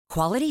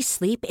Quality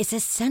sleep is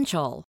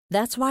essential.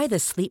 That's why the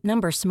Sleep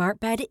Number Smart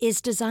Bed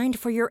is designed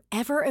for your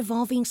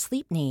ever-evolving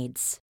sleep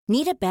needs.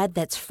 Need a bed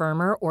that's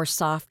firmer or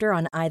softer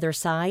on either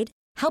side?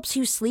 Helps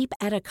you sleep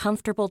at a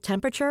comfortable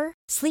temperature?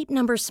 Sleep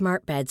Number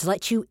Smart Beds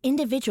let you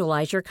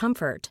individualize your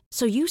comfort,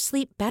 so you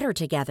sleep better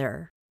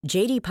together.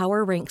 J.D.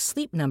 Power ranks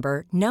Sleep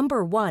Number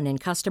number 1 in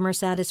customer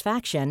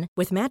satisfaction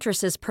with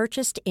mattresses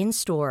purchased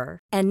in-store.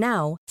 And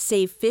now,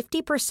 save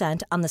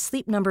 50% on the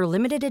Sleep Number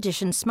Limited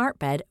Edition Smart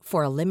Bed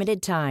for a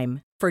limited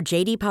time. For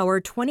J.D. Power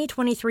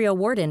 2023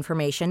 award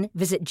information,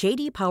 visit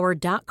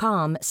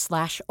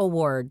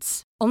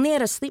jdpower.com/awards. Only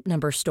at a Sleep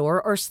Number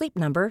store or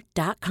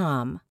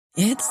sleepnumber.com.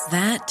 It's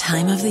that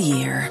time of the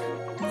year.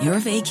 Your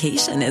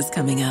vacation is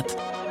coming up.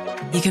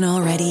 You can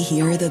already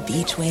hear the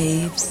beach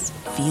waves,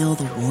 feel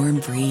the warm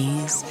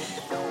breeze,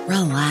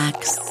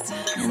 relax,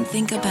 and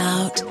think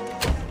about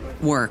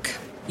work.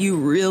 You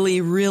really,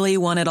 really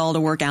want it all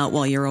to work out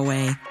while you're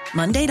away.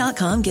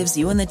 Monday.com gives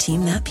you and the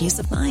team that peace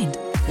of mind.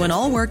 When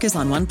all work is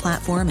on one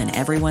platform and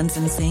everyone's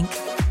in sync,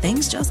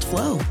 things just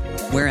flow.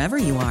 Wherever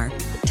you are,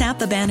 tap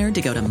the banner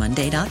to go to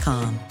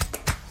Monday.com.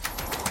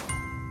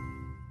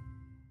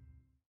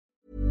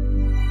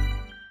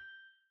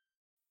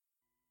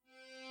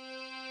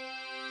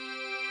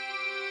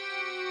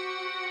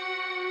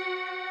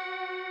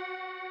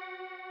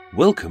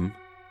 Welcome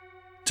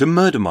to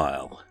Murder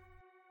Mile,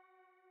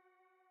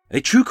 a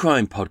true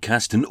crime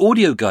podcast and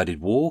audio-guided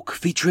walk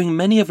featuring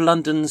many of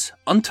London's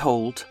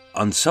untold,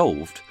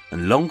 unsolved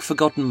and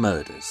long-forgotten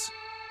murders,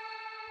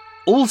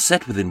 all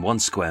set within 1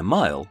 square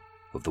mile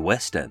of the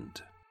West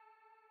End.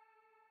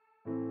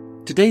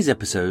 Today's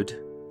episode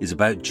is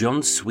about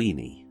John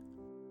Sweeney,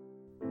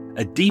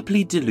 a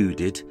deeply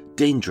deluded,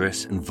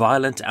 dangerous and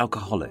violent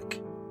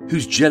alcoholic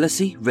whose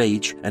jealousy,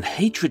 rage and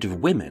hatred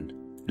of women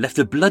left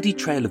a bloody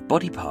trail of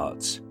body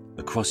parts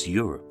across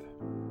Europe.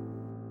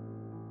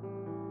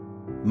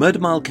 Murder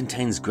Mile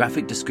contains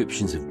graphic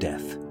descriptions of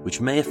death which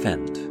may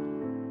offend,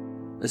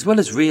 as well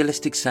as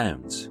realistic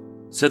sounds,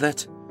 so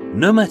that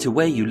no matter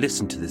where you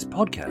listen to this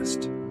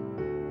podcast,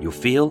 you'll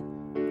feel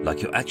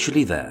like you're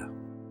actually there.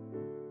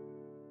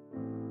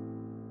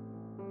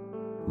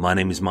 My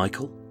name is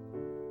Michael.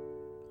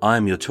 I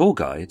am your tour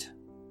guide.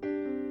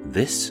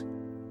 This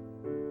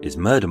is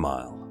Murder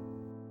Mile.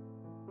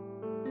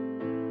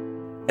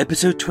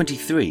 Episode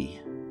 23,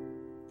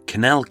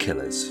 Canal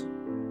Killers.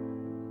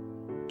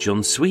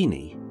 John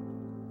Sweeney,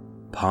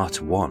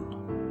 Part 1.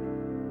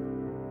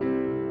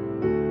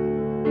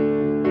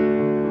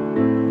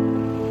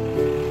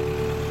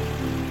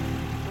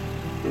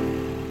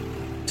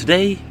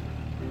 Today,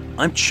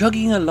 I'm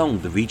chugging along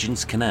the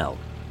Regent's Canal,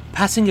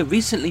 passing a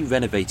recently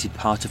renovated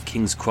part of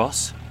King's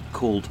Cross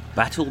called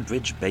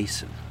Battlebridge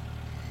Basin,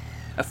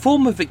 a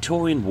former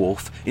Victorian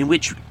wharf in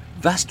which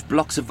vast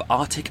blocks of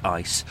Arctic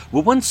ice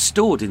were once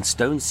stored in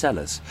stone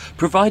cellars,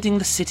 providing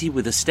the city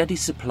with a steady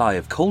supply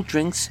of cold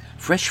drinks,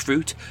 fresh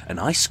fruit and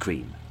ice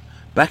cream,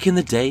 back in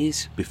the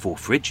days before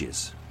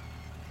fridges.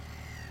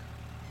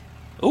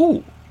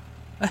 Oh,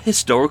 a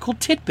historical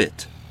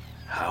tidbit.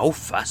 How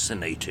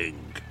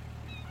fascinating.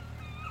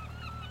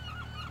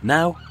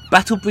 Now,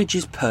 Battlebridge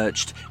is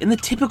perched in the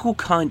typical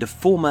kind of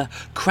former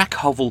crack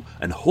hovel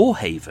and whore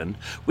haven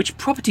which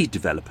property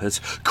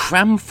developers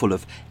cram full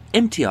of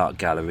empty art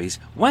galleries,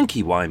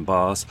 wanky wine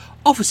bars,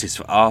 offices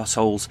for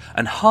arseholes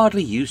and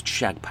hardly used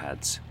shag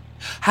pads.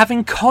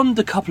 Having conned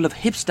a couple of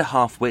hipster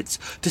half-wits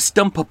to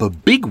stump up a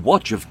big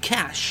wad of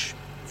cash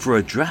for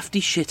a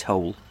drafty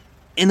shithole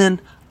in an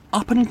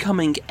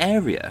up-and-coming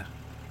area,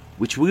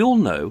 which we all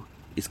know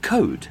is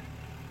code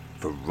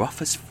for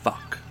rough as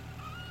fuck.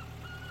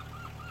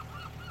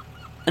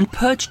 And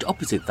perched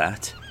opposite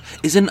that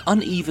is an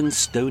uneven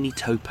stony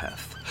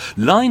towpath,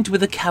 lined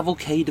with a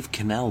cavalcade of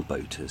canal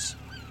boaters,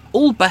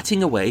 all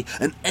batting away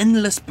an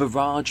endless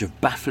barrage of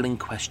baffling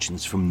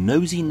questions from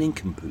nosy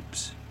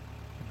nincompoops,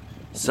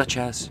 such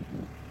as,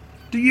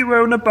 "Do you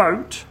own a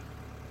boat?"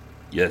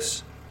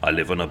 "Yes, I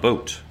live on a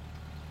boat."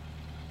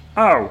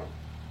 "Oh,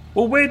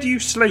 well, where do you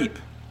sleep?"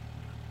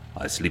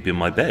 "I sleep in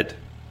my bed."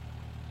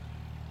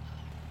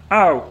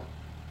 "Oh,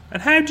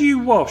 and how do you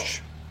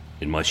wash?"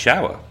 "In my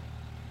shower."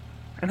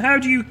 "And how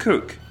do you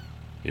cook?"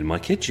 "In my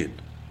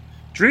kitchen."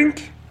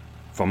 "Drink?"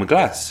 "From a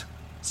glass."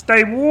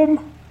 "Stay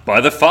warm?"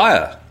 "By the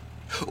fire."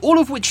 All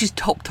of which is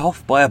topped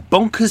off by a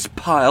bonkers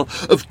pile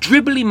of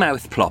dribbly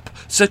mouthplop,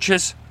 such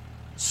as,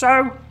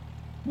 "So,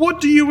 what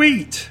do you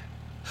eat?"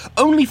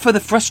 Only for the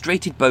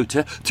frustrated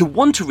boater to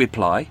want to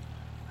reply,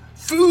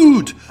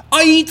 "Food!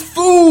 I eat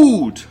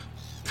food!"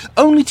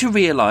 Only to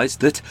realise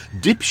that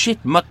dipshit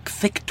muck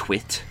thick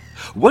twit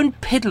won't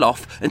piddle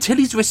off until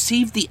he's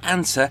received the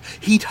answer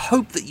he'd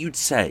hoped that you'd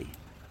say,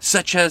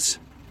 such as,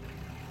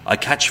 "I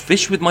catch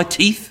fish with my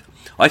teeth,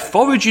 I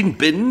forage in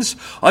bins,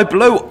 I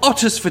blow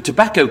otters for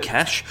tobacco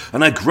cash,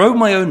 and I grow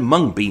my own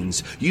mung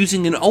beans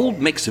using an old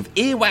mix of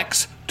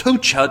earwax, toe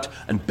chud,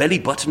 and belly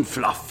button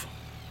fluff."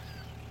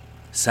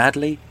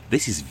 Sadly,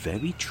 this is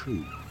very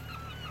true.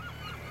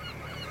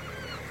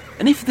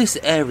 And if this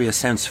area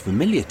sounds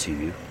familiar to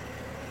you,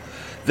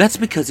 that's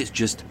because it's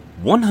just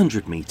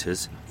 100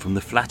 metres from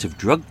the flat of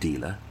drug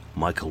dealer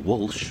Michael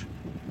Walsh,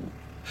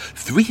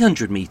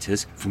 300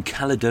 metres from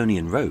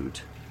Caledonian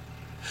Road,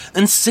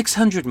 and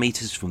 600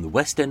 metres from the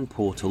West End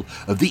portal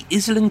of the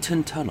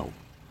Islington Tunnel,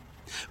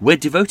 where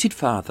devoted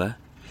father,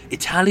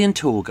 Italian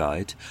tour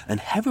guide and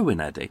heroin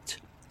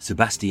addict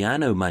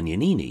Sebastiano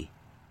Magnanini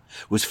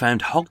was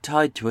found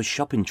hog-tied to a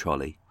shopping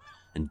trolley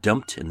and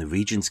dumped in the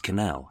Regent's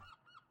Canal.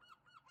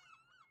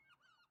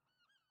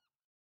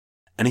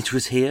 And it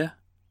was here,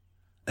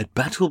 at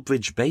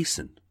Battlebridge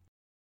Basin,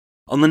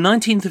 on the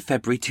 19th of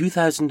February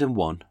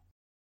 2001,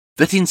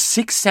 that in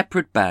 6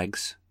 separate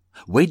bags,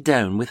 weighed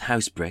down with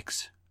house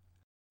bricks,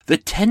 the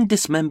 10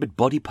 dismembered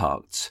body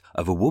parts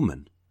of a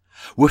woman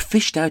were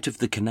fished out of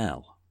the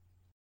canal.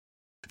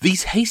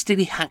 These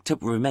hastily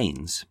hacked-up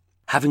remains,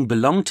 having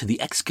belonged to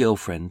the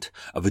ex-girlfriend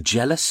of a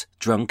jealous,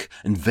 drunk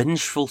and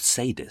vengeful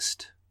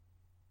sadist,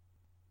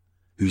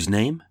 whose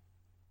name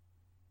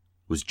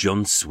was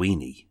John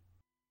Sweeney.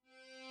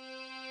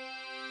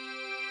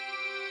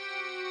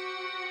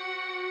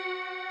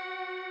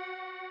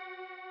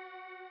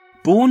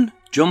 Born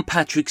John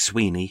Patrick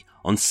Sweeney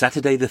on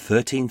Saturday the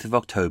 13th of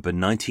October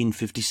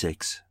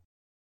 1956,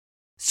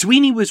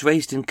 Sweeney was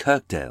raised in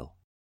Kirkdale,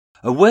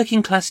 a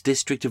working-class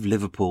district of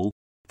Liverpool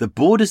that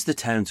borders the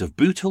towns of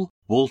Bootle,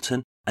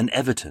 Walton and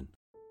Everton.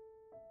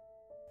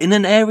 In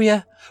an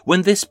area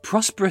when this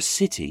prosperous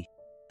city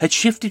had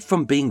shifted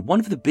from being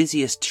one of the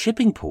busiest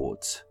shipping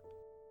ports,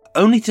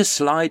 only to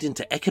slide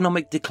into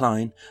economic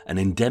decline and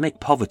endemic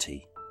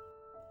poverty,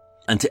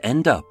 and to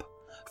end up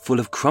full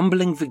of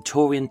crumbling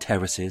Victorian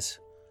terraces,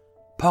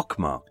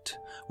 pockmarked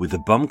with the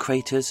bomb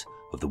craters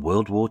of the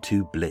World War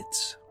II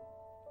Blitz.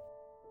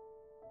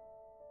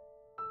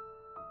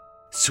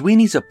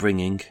 Sweeney's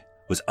upbringing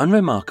was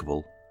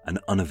unremarkable and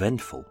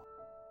uneventful.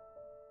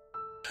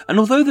 And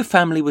although the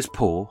family was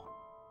poor,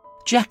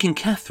 Jack and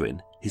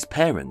Catherine, his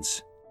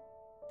parents,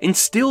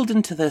 instilled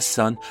into their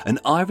son an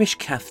Irish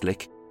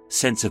Catholic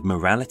sense of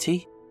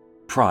morality,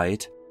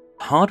 pride,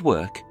 hard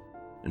work,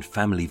 and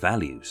family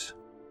values.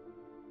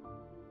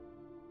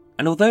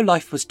 And although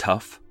life was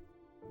tough,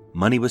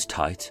 money was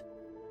tight,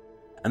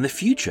 and the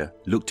future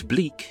looked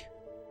bleak,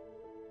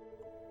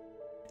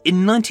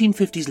 in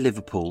 1950s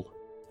Liverpool,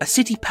 a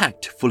city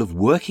packed full of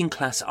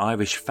working-class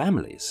Irish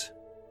families,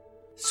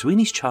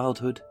 Sweeney's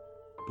childhood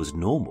was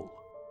normal.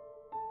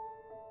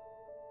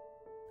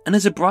 And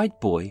as a bright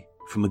boy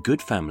from a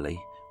good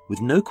family with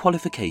no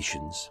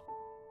qualifications,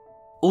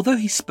 although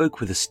he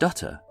spoke with a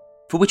stutter,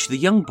 for which the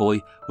young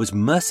boy was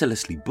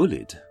mercilessly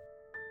bullied,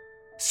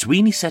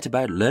 Sweeney set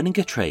about learning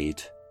a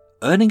trade,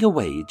 earning a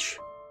wage,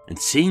 and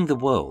seeing the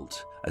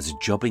world as a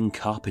jobbing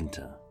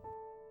carpenter.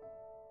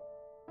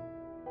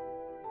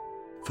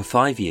 For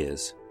 5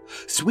 years,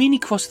 Sweeney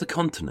crossed the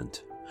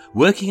continent,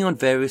 working on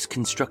various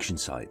construction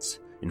sites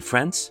in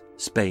France,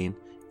 Spain,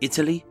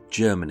 Italy,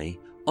 Germany,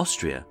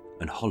 Austria,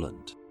 and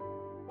Holland,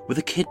 with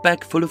a kit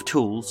bag full of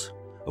tools,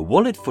 a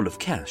wallet full of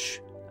cash,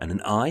 and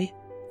an eye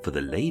for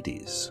the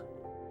ladies.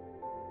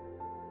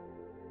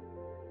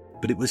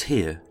 But it was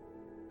here,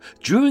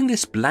 during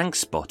this blank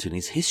spot in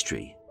his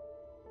history,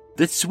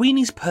 that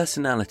Sweeney's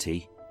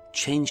personality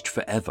changed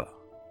forever.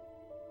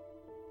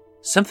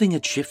 Something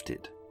had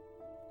shifted,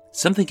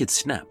 something had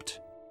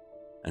snapped,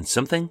 and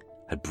something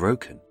had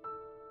broken.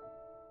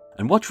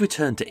 And what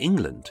returned to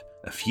England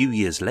a few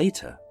years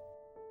later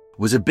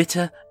was a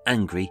bitter,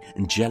 angry,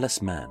 and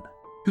jealous man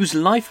whose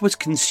life was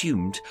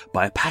consumed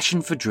by a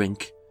passion for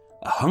drink,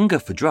 a hunger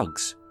for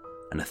drugs,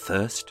 and a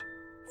thirst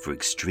for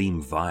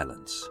extreme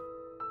violence.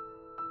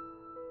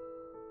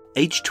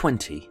 Aged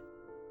 20,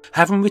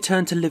 having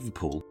returned to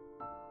Liverpool,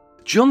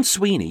 John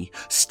Sweeney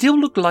still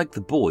looked like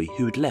the boy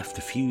who had left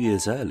a few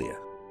years earlier.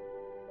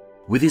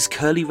 With his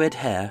curly red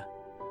hair,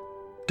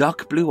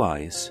 dark blue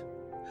eyes,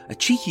 a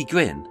cheeky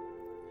grin,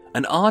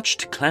 and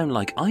arched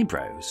clown-like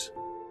eyebrows.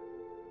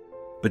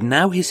 But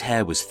now his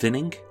hair was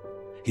thinning,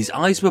 his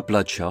eyes were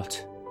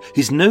bloodshot,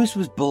 his nose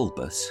was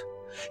bulbous,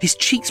 his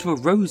cheeks were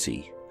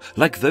rosy,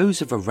 like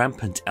those of a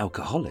rampant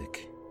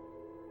alcoholic,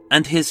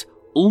 and his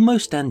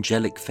almost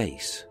angelic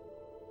face,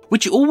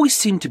 which always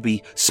seemed to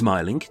be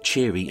smiling,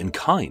 cheery, and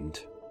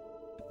kind,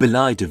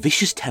 belied a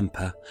vicious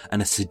temper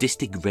and a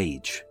sadistic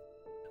rage,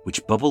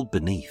 which bubbled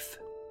beneath.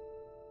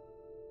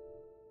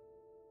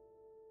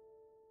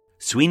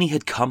 Sweeney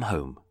had come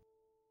home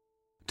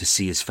to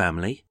see his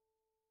family,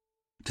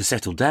 to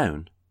settle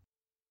down,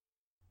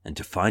 and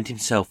to find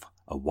himself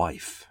a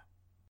wife.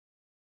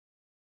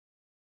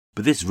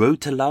 But this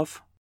road to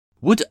love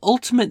would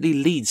ultimately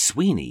lead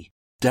Sweeney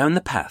down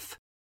the path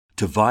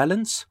to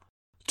violence,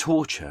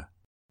 torture,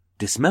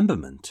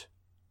 dismemberment,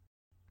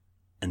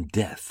 and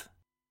death.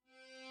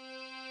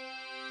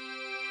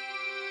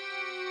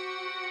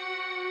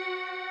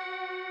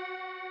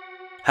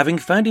 Having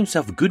found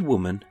himself a good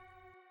woman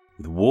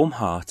with a warm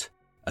heart,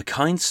 a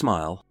kind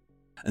smile,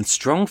 and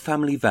strong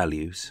family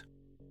values,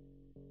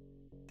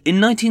 in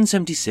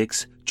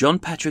 1976, John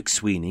Patrick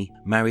Sweeney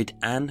married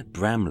Anne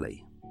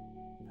Bramley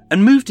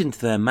and moved into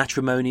their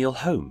matrimonial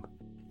home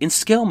in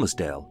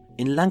Skelmersdale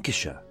in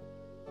Lancashire,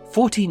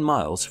 14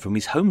 miles from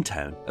his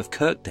hometown of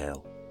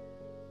Kirkdale,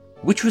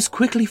 which was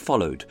quickly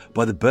followed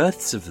by the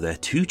births of their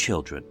 2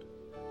 children,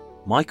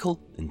 Michael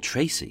and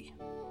Tracy.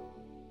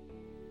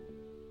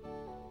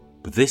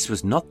 But this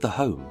was not the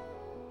home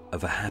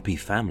of a happy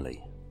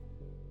family.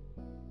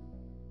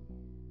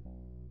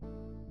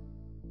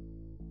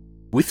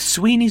 With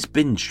Sweeney's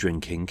binge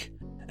drinking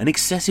and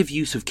excessive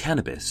use of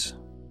cannabis,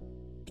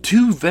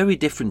 2 very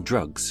different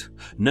drugs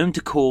known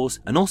to cause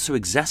and also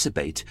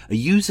exacerbate a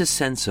user's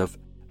sense of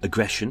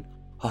aggression,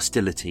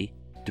 hostility,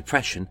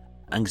 depression,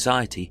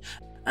 anxiety,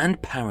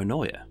 and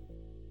paranoia.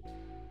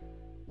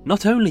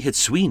 Not only had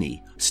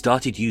Sweeney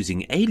started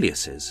using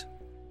aliases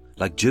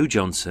like Joe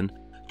Johnson,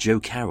 Joe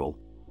Carroll,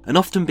 and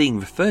often being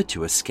referred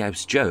to as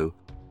Scouse Joe,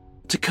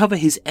 to cover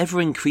his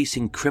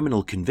ever-increasing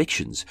criminal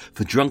convictions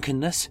for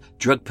drunkenness,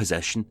 drug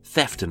possession,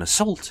 theft and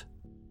assault.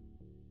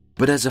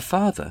 But as a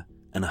father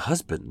and a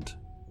husband,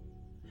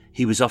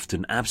 he was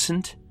often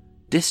absent,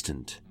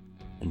 distant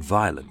and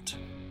violent.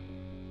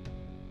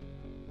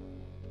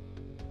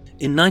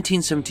 In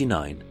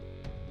 1979,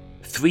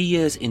 3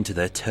 years into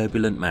their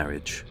turbulent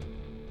marriage,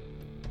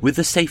 with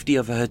the safety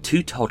of her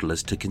 2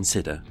 toddlers to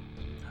consider,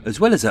 as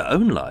well as her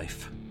own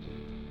life,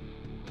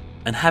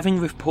 and having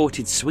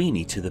reported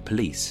Sweeney to the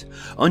police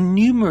on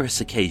numerous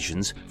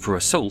occasions for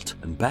assault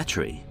and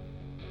battery,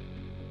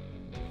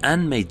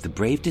 Anne made the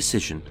brave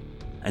decision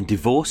and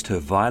divorced her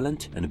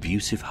violent and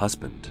abusive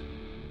husband.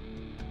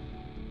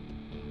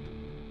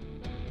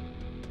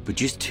 But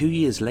just 2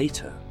 years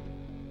later,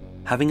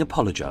 having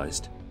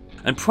apologised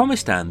and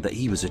promised Anne that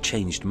he was a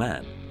changed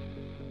man,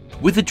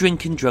 with the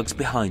drink and drugs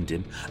behind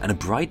him and a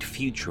bright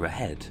future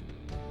ahead,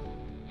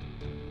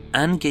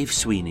 Anne gave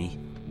Sweeney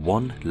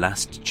one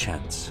last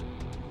chance.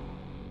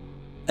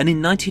 And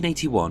in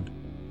 1981,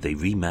 they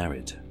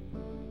remarried.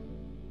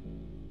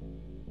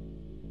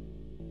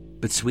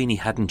 But Sweeney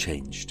hadn't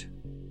changed.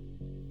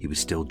 He was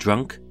still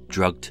drunk,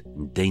 drugged,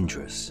 and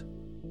dangerous.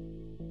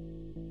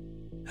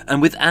 And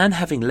with Anne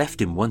having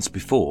left him once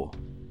before,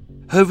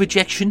 her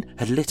rejection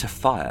had lit a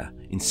fire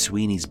in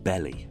Sweeney's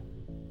belly,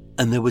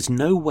 and there was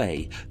no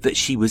way that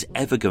she was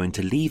ever going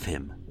to leave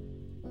him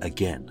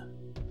again.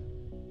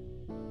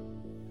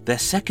 Their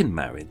second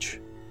marriage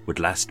would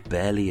last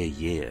barely a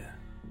year.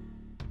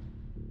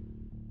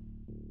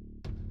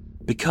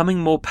 Becoming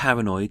more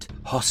paranoid,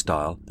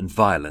 hostile and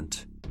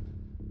violent,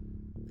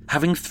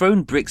 having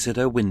thrown bricks at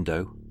her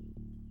window,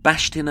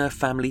 bashed in her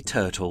family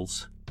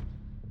turtles,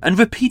 and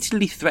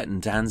repeatedly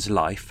threatened Anne's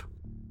life,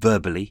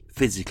 verbally,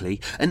 physically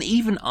and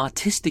even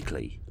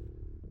artistically,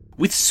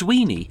 with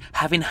Sweeney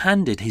having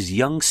handed his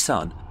young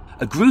son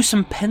a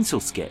gruesome pencil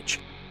sketch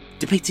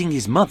depicting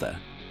his mother,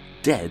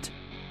 dead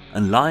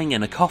and lying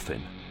in a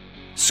coffin,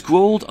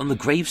 scrawled on the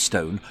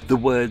gravestone the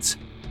words,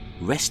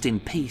 "Rest in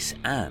peace,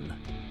 Anne."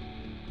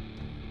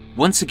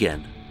 Once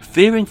again,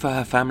 fearing for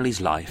her family's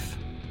life,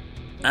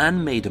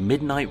 Anne made a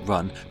midnight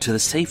run to the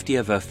safety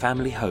of her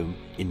family home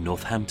in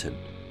Northampton.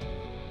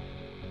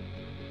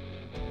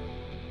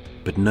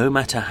 But no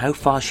matter how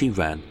far she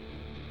ran,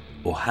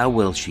 or how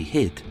well she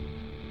hid,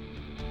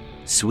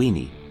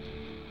 Sweeney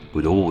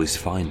would always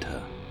find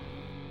her.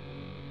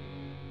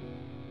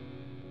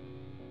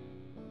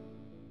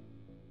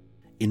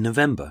 In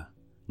November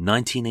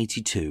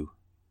 1982,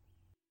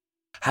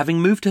 having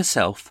moved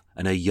herself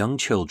and her young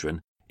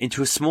children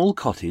into a small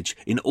cottage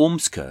in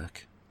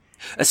Ormskirk,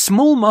 a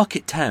small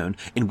market town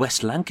in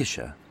West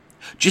Lancashire,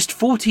 just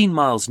 14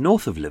 miles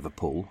north of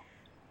Liverpool,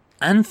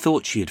 Anne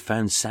thought she had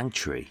found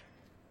sanctuary.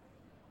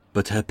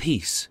 But her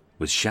peace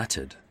was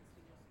shattered,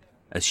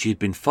 as she had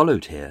been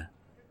followed here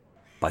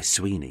by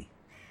Sweeney.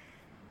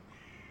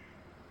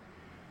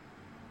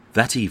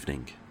 That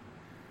evening,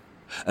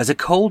 as a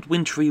cold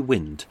wintry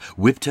wind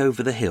whipped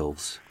over the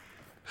hills,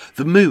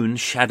 the moon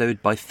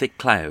shadowed by thick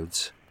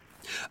clouds,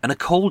 and a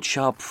cold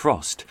sharp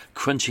frost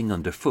crunching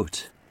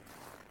underfoot,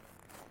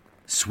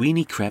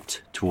 Sweeney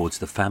crept towards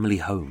the family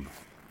home.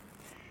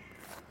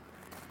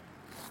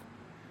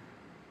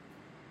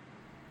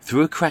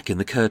 Through a crack in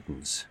the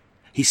curtains,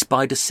 he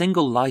spied a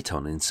single light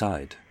on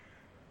inside.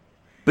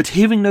 But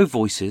hearing no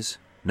voices,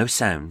 no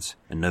sounds,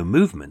 and no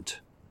movement,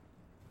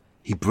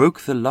 he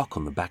broke the lock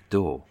on the back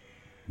door,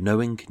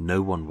 knowing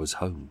no one was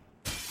home.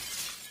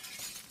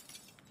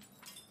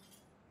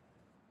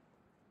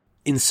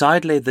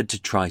 Inside lay the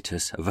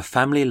detritus of a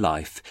family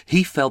life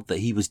he felt that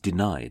he was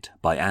denied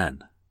by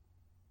Anne.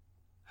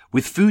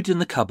 With food in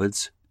the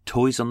cupboards,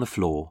 toys on the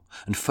floor,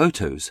 and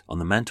photos on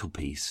the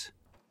mantelpiece,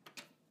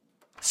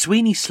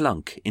 Sweeney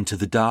slunk into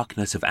the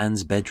darkness of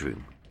Anne's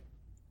bedroom,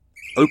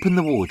 opened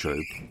the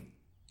wardrobe,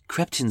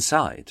 crept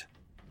inside,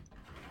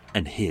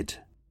 and hid.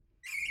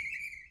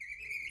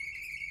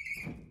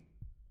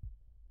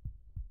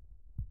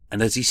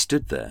 And as he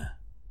stood there,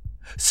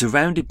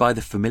 surrounded by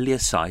the familiar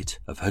sight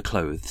of her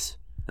clothes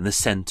and the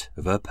scent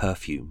of her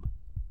perfume,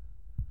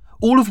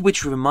 all of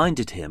which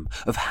reminded him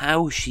of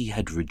how she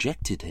had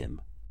rejected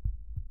him,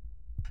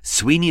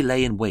 Sweeney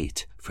lay in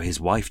wait for his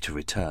wife to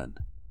return,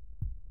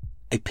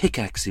 a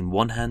pickaxe in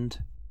one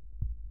hand,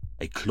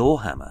 a claw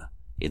hammer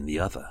in the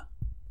other.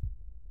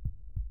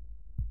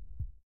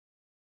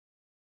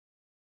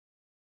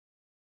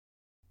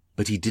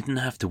 But he didn't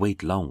have to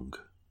wait long.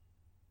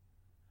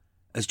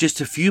 As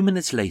just a few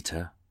minutes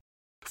later,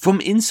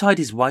 from inside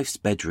his wife's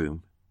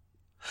bedroom,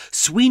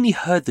 Sweeney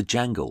heard the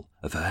jangle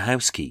of her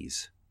house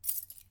keys,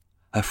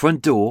 her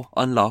front door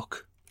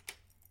unlock,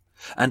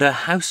 and her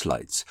house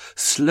lights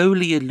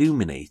slowly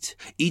illuminate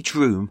each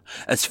room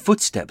as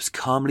footsteps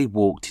calmly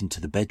walked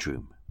into the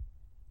bedroom.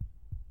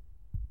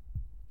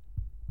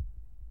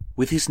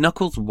 With his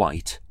knuckles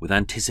white with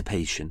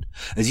anticipation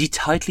as he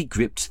tightly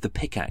gripped the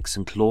pickaxe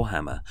and claw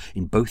hammer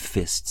in both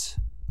fists,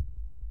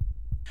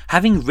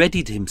 having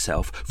readied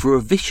himself for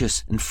a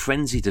vicious and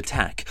frenzied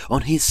attack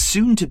on his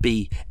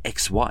soon-to-be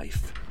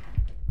ex-wife,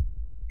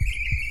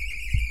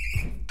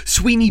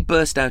 Sweeney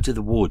burst out of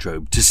the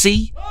wardrobe to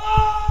see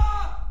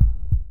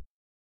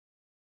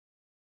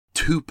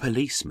two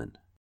policemen,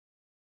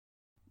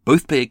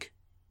 both big,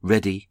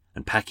 ready,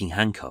 and packing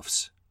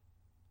handcuffs.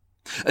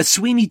 As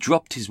Sweeney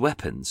dropped his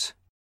weapons,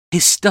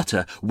 his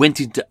stutter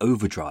went into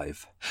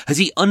overdrive as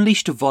he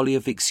unleashed a volley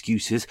of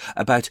excuses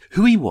about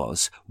who he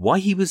was, why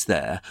he was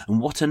there,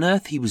 and what on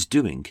earth he was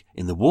doing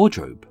in the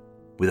wardrobe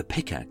with a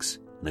pickaxe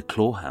and a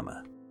claw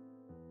hammer.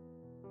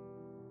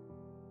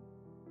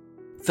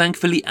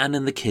 Thankfully, Anne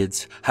and the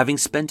kids, having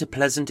spent a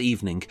pleasant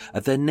evening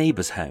at their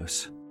neighbour's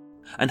house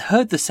and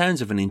heard the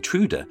sounds of an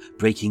intruder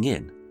breaking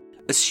in,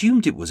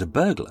 assumed it was a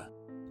burglar,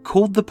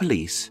 called the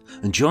police,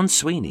 and John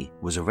Sweeney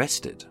was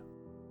arrested.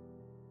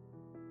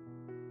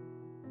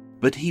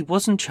 But he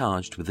wasn't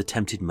charged with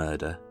attempted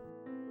murder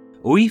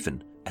or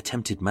even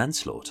attempted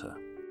manslaughter.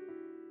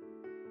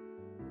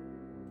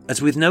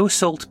 As with no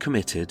assault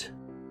committed,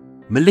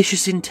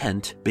 malicious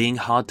intent being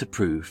hard to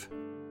prove,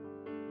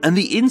 and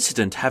the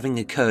incident having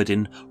occurred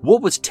in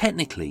what was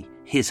technically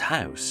his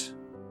house,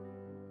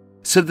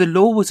 so the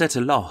law was at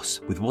a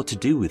loss with what to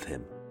do with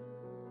him.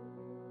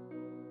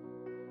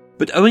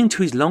 But owing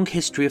to his long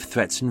history of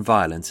threats and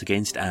violence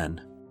against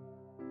Anne,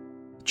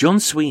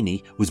 John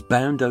Sweeney was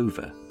bound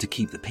over to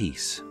keep the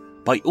peace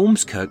by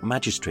Ormskirk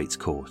Magistrates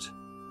Court,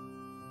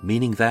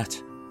 meaning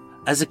that,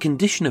 as a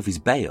condition of his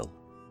bail,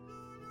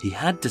 he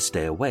had to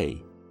stay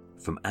away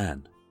from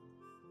Anne.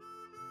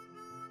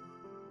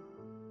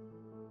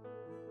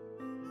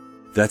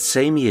 That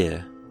same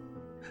year,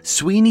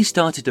 Sweeney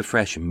started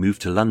afresh and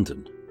moved to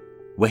London,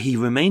 where he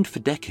remained for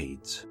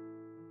decades,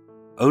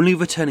 only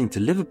returning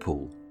to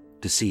Liverpool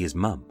to see his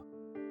mum.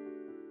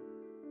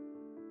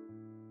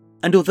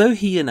 And although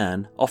he and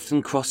Anne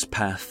often crossed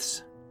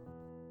paths,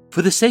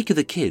 for the sake of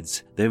the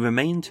kids they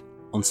remained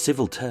on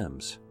civil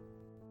terms,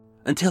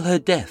 until her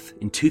death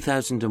in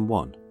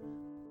 2001,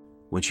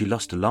 when she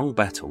lost a long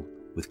battle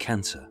with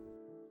cancer.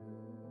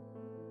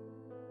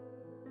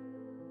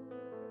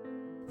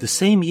 The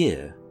same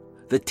year,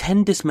 the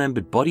 10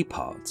 dismembered body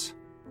parts,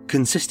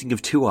 consisting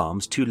of 2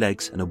 arms, 2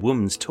 legs and a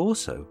woman's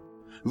torso,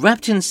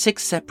 wrapped in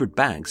 6 separate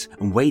bags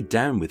and weighed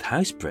down with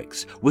house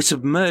bricks, were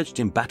submerged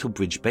in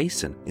Battlebridge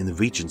Basin in the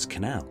Regent's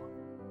Canal.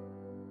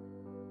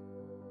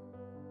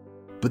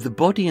 But the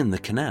body in the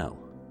canal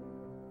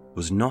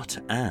was not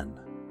Anne.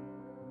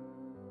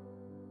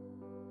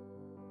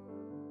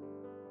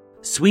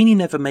 Sweeney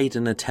never made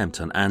an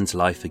attempt on Anne's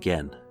life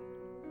again.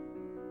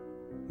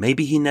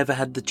 Maybe he never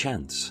had the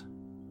chance.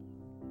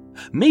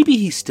 Maybe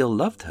he still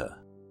loved her.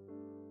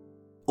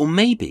 Or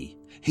maybe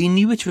he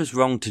knew it was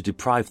wrong to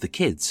deprive the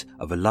kids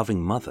of a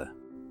loving mother.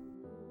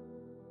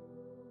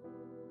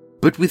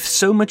 But with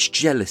so much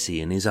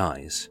jealousy in his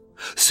eyes,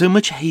 so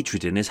much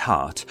hatred in his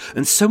heart,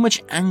 and so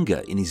much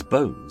anger in his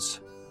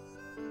bones,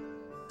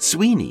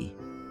 Sweeney,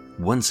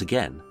 once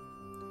again,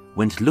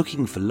 went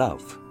looking for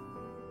love.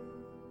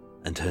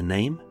 And her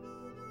name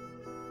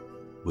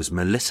was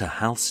Melissa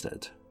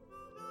Halstead.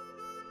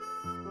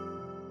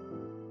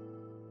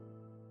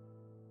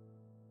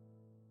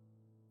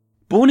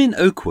 Born in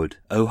Oakwood,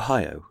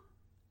 Ohio,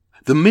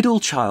 the middle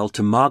child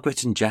to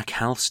Margaret and Jack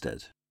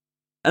Halstead,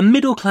 a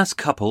middle-class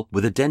couple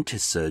with a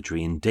dentist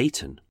surgery in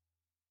Dayton,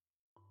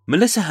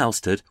 Melissa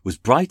Halstead was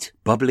bright,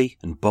 bubbly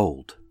and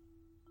bold,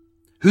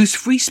 whose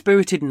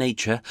free-spirited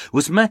nature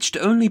was matched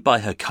only by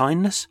her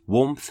kindness,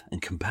 warmth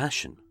and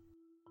compassion.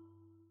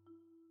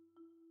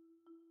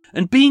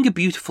 And being a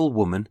beautiful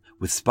woman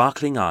with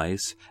sparkling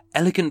eyes,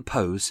 elegant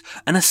pose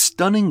and a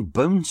stunning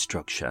bone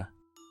structure,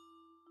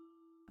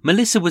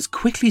 Melissa was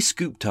quickly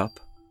scooped up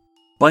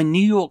by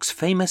New York's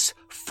famous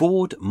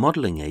Ford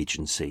modeling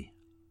agency,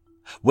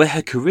 where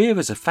her career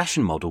as a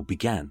fashion model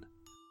began,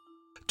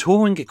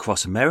 touring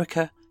across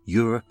America,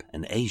 Europe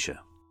and Asia.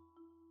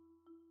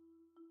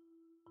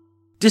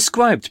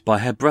 Described by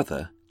her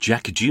brother,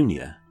 Jack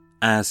Jr.,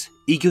 as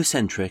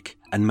egocentric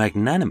and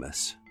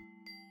magnanimous,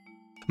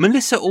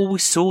 Melissa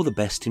always saw the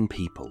best in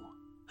people,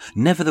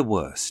 never the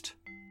worst.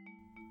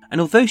 And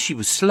although she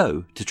was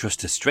slow to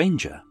trust a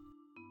stranger,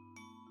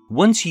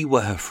 once you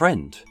were her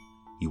friend,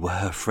 you were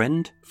her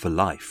friend for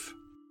life.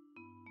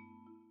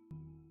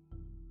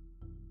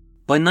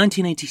 By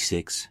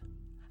 1986,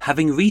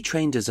 having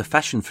retrained as a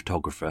fashion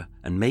photographer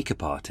and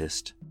makeup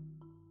artist,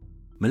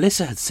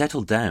 Melissa had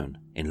settled down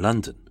in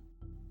London,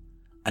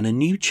 and a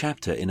new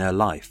chapter in her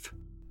life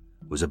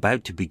was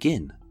about to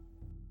begin.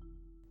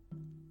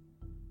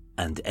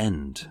 and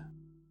end.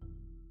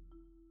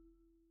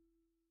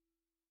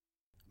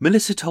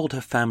 Melissa told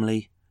her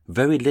family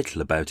very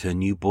little about her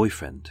new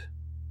boyfriend,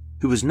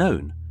 who was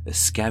known as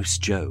Scouse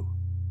Joe.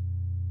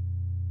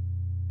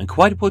 And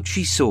quite what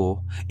she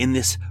saw in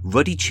this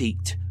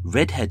ruddy-cheeked,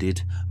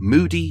 red-headed,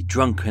 moody,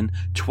 drunken,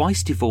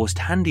 twice-divorced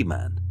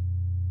handyman,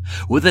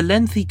 with a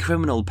lengthy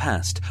criminal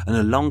past and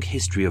a long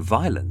history of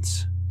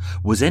violence,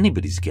 was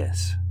anybody's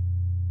guess.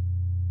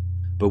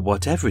 But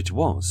whatever it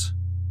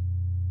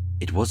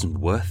wasn't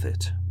worth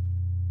it.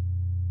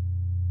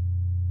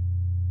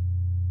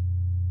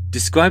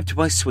 Described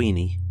by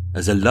Sweeney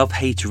as a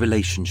love-hate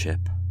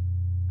relationship,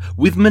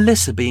 with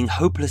Melissa being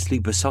hopelessly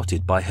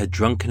besotted by her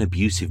drunken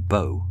abusive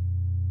beau,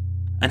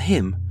 and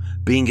him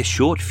being a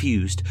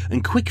short-fused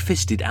and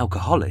quick-fisted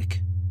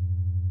alcoholic,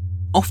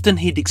 often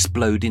he'd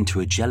explode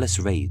into a jealous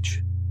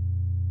rage.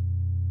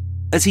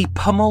 As he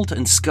pummeled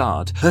and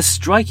scarred her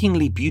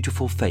strikingly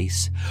beautiful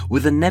face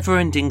with a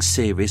never-ending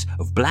series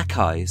of black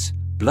eyes,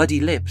 bloody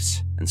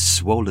lips, and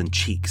swollen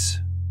cheeks.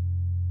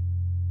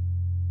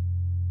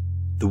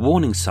 The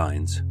warning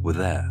signs were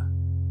there.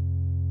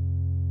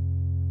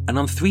 And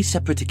on 3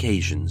 separate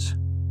occasions,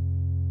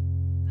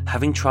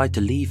 having tried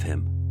to leave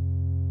him,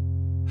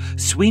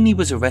 Sweeney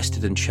was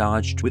arrested and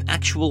charged with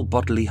actual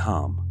bodily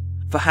harm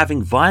for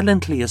having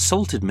violently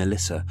assaulted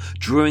Melissa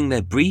during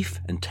their brief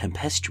and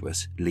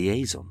tempestuous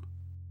liaison.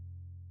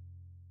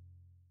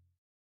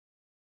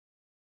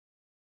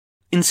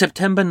 In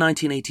September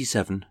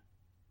 1987,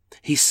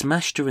 he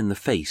smashed her in the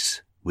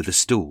face with a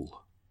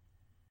stool.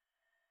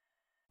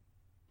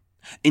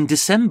 In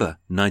December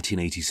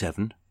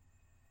 1987,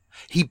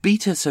 he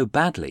beat her so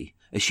badly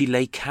as she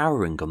lay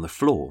cowering on the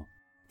floor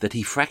that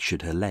he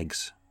fractured her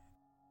legs.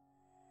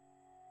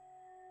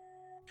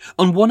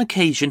 On one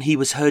occasion he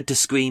was heard to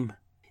scream,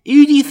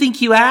 "Who do you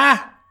think you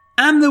are?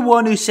 I'm the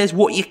one who says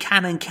what you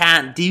can and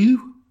can't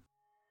do."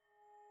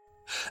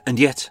 And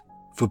yet,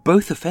 for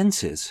both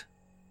offences,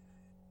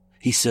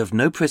 he served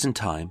no prison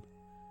time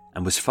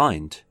and was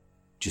fined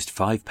just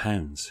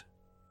 £5.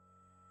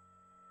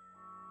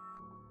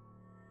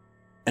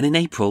 And in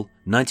April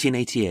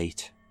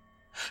 1988,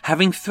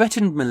 having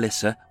threatened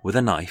Melissa with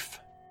a knife,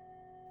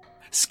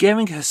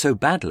 scaring her so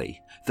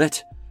badly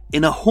that,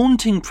 in a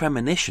haunting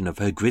premonition of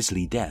her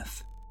grisly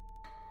death,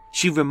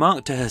 she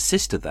remarked to her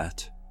sister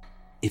that,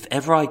 "If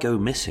ever I go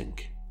missing,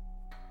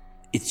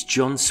 it's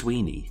John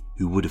Sweeney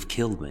who would have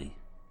killed me."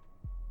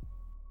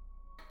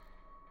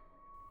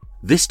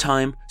 This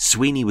time,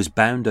 Sweeney was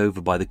bound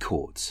over by the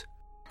courts,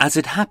 as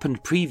had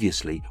happened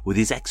previously with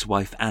his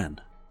ex-wife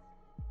Anne,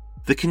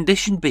 the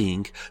condition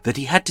being that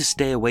he had to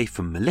stay away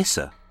from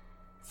Melissa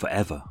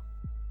forever.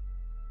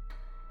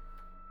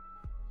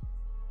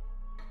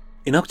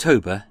 In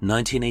October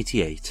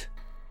 1988,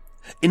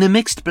 in a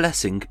mixed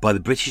blessing by the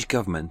British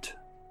government,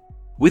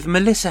 with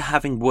Melissa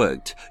having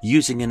worked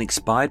using an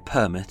expired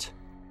permit,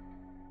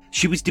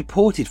 she was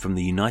deported from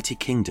the United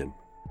Kingdom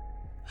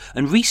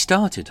and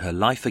restarted her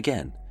life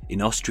again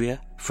in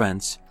Austria,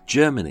 France,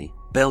 Germany,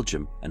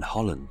 Belgium and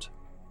Holland,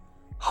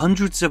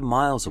 hundreds of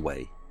miles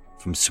away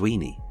from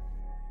Sweeney.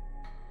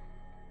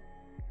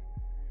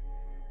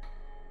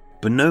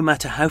 But no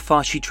matter how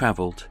far she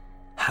travelled,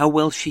 how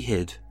well she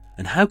hid,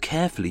 and how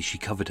carefully she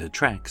covered her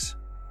tracks,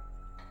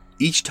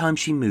 each time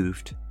she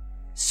moved,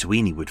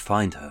 Sweeney would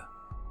find her.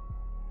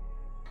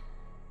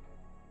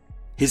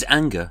 His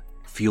anger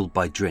fueled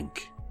by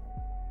drink,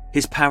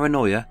 his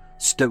paranoia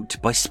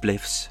stoked by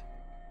spliffs,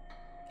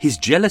 his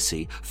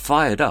jealousy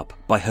fired up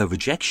by her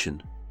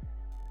rejection,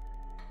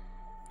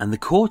 and the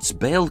court's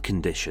bail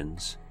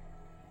conditions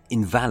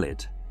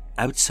invalid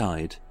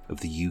outside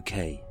of the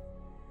UK.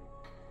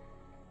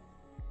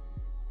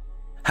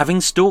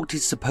 Having stalked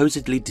his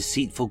supposedly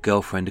deceitful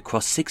girlfriend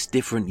across 6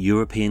 different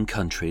European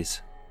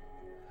countries,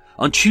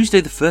 on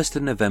Tuesday the 1st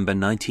of November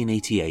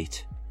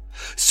 1988,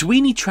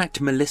 Sweeney tracked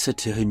Melissa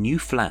to her new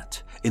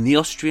flat in the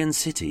Austrian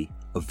city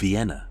of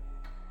Vienna.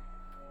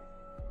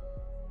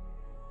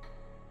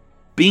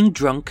 Being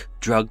drunk,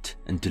 drugged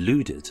and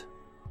deluded,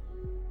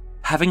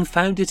 having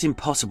found it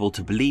impossible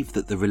to believe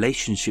that the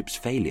relationship's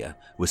failure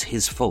was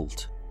his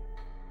fault,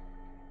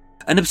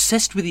 and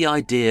obsessed with the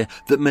idea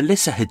that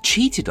Melissa had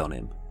cheated on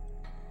him,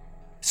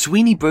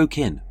 Sweeney broke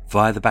in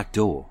via the back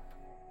door,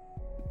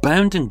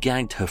 bound and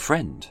gagged her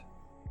friend,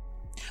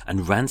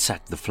 and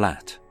ransacked the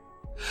flat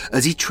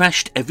as he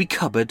trashed every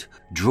cupboard,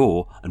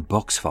 drawer and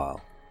box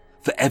file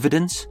for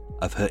evidence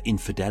of her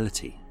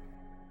infidelity.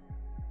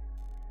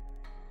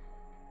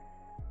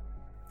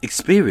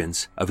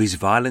 Experience of his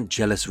violent,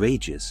 jealous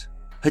rages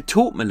had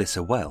taught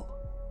Melissa well.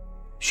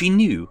 She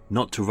knew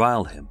not to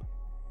rile him,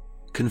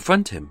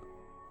 confront him,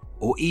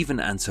 or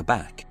even answer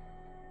back.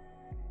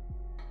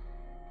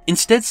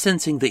 Instead,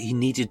 sensing that he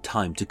needed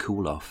time to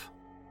cool off,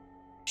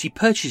 she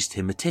purchased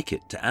him a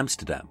ticket to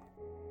Amsterdam,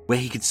 where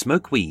he could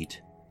smoke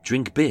weed,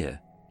 drink beer,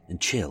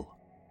 and chill.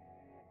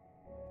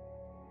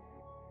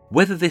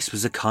 Whether this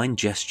was a kind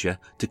gesture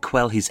to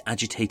quell his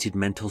agitated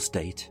mental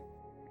state,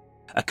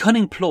 a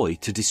cunning ploy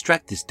to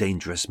distract this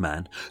dangerous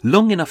man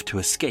long enough to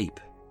escape,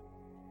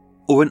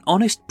 or an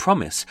honest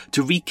promise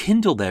to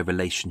rekindle their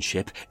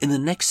relationship in the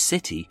next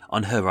city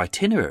on her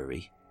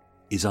itinerary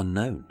is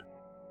unknown.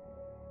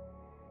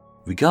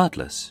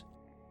 Regardless,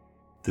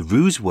 the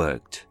ruse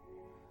worked.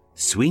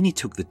 Sweeney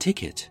took the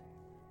ticket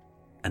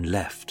and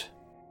left.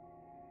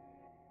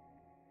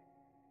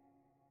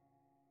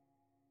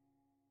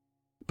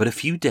 But a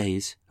few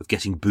days of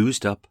getting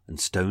boozed up and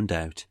stoned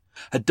out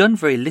had done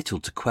very little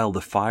to quell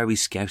the fiery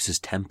Scouser's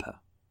temper.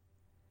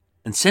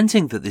 And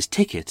sensing that this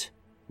ticket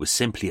was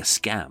simply a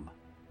scam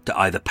to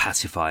either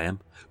pacify him,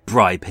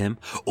 bribe him,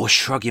 or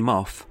shrug him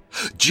off,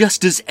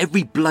 just as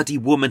every bloody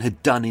woman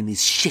had done in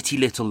his shitty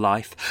little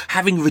life,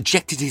 having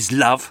rejected his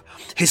love,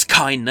 his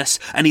kindness,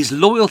 and his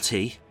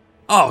loyalty.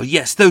 Oh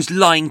yes, those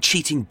lying,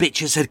 cheating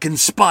bitches had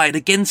conspired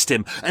against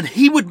him, and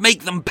he would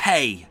make them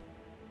pay.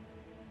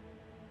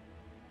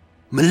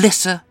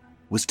 Melissa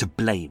was to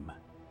blame.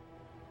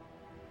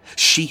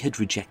 She had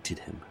rejected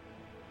him,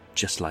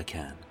 just like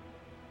Anne.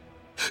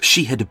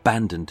 She had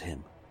abandoned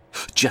him,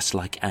 just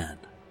like Anne.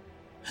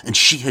 And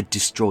she had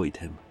destroyed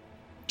him,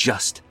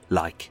 just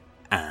like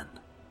Anne.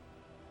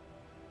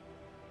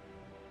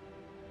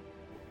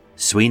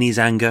 Sweeney's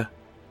anger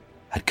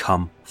had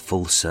come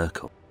full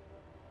circle.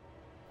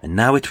 And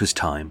now it was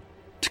time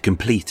to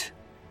complete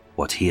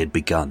what he had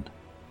begun.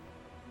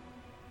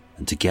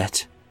 And to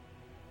get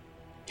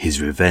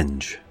his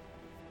revenge.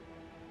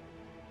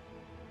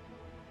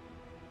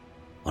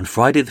 On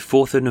Friday the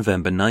 4th of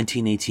November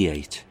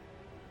 1988,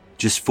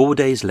 just 4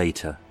 days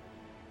later,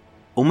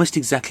 almost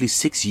exactly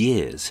 6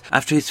 years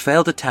after his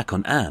failed attack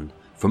on Anne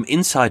from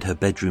inside her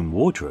bedroom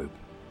wardrobe,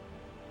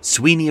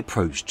 Sweeney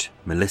approached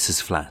Melissa's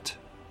flat.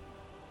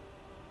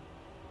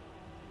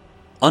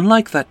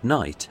 Unlike that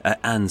night at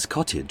Anne's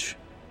cottage,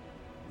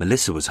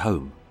 Melissa was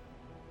home.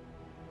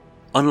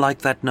 Unlike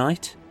that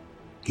night,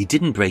 he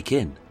didn't break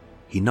in,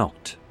 he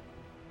knocked.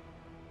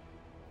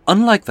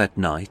 Unlike that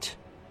night,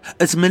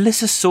 as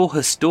Melissa saw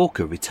her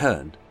stalker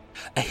return,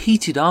 a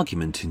heated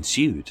argument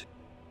ensued.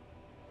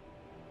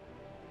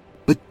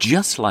 But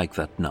just like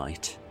that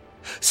night,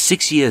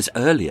 6 years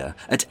earlier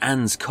at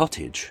Anne's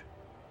cottage,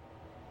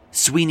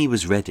 Sweeney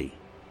was ready.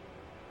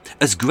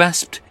 As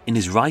grasped in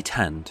his right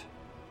hand,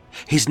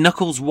 his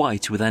knuckles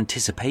white with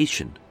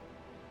anticipation,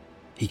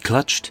 he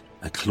clutched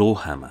a claw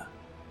hammer.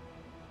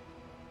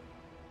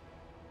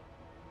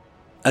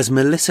 As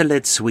Melissa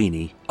led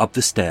Sweeney up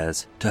the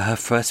stairs to her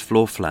first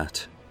floor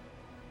flat,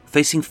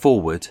 facing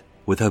forward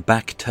with her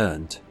back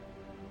turned,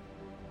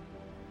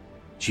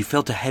 she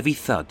felt a heavy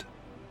thud,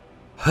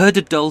 heard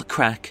a dull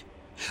crack,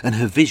 and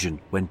her vision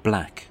went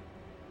black.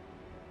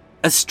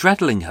 As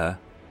straddling her,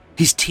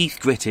 his teeth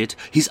gritted,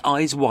 his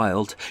eyes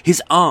wild,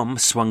 his arm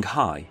swung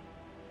high,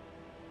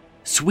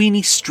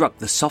 Sweeney struck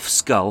the soft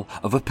skull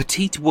of a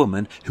petite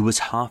woman who was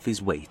half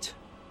his weight.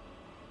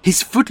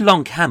 His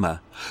foot-long hammer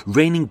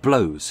raining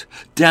blows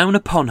down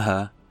upon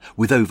her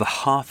with over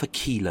half a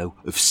kilo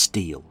of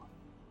steel.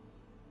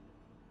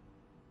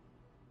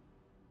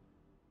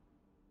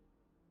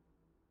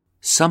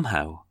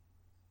 Somehow,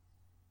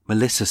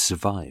 Melissa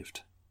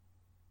survived.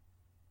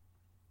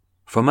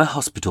 From her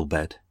hospital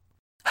bed,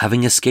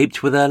 having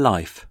escaped with her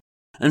life,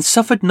 and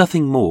suffered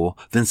nothing more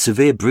than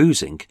severe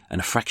bruising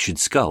and a fractured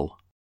skull,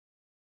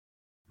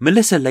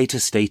 Melissa later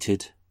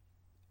stated,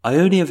 "I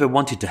only ever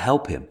wanted to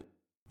help him,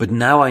 but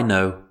now I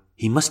know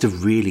he must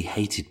have really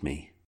hated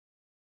me."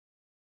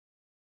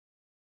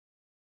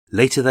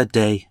 Later that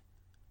day,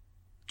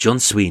 John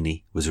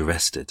Sweeney was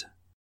arrested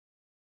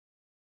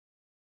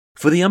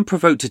for the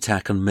unprovoked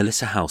attack on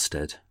Melissa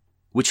Halstead,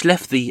 which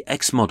left the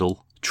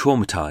ex-model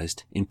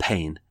traumatized, in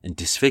pain and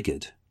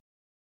disfigured.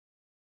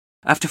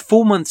 After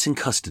 4 months in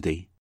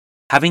custody,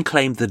 having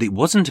claimed that it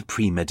wasn't a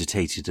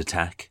premeditated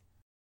attack,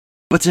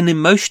 but an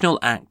emotional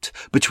act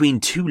between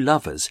two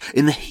lovers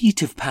in the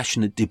heat of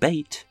passionate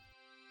debate,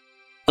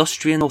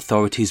 Austrian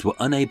authorities were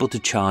unable to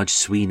charge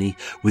Sweeney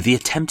with the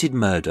attempted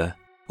murder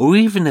or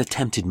even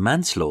attempted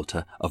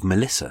manslaughter of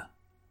Melissa.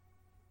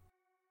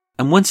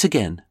 And once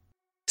again,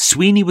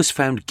 Sweeney was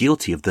found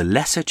guilty of the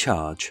lesser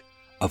charge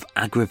of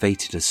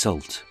aggravated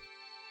assault.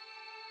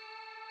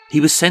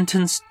 He was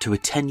sentenced to a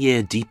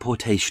 10-year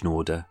deportation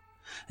order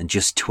and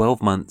just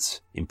 12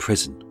 months in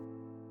prison.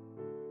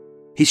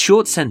 His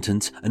short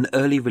sentence and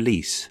early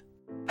release,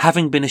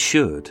 having been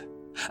assured,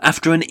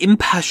 after an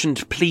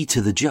impassioned plea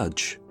to the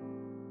judge,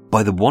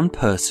 by the one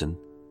person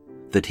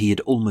that he had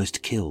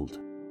almost killed,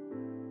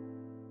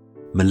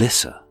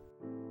 Melissa.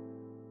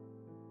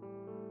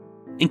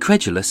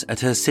 Incredulous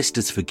at her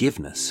sister's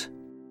forgiveness,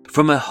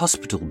 from her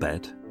hospital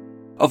bed,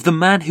 of the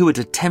man who had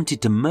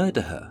attempted to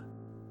murder her,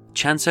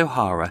 Chance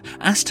O'Hara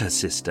asked her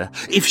sister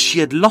if she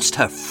had lost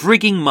her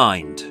frigging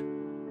mind.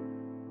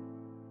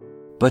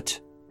 But,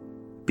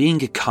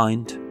 being a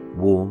kind,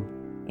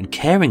 warm, and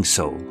caring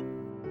soul,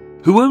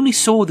 who only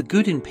saw the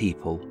good in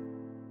people,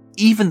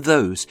 even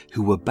those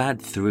who were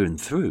bad through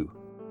and through,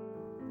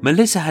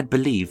 Melissa had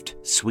believed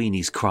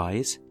Sweeney's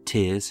cries,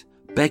 tears,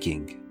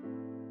 begging,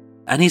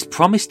 and his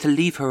promise to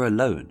leave her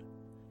alone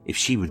if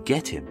she would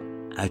get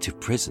him out of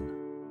prison.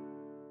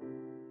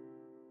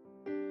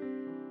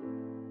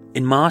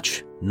 In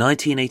March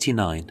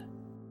 1989.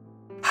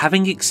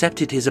 Having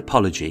accepted his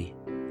apology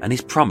and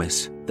his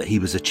promise that he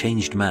was a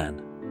changed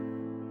man,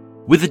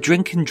 with the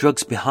drink and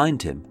drugs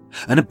behind him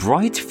and a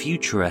bright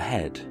future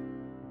ahead.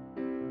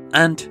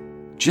 And,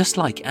 just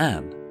like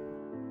Anne,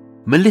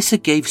 Melissa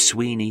gave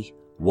Sweeney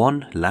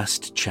one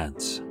last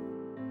chance.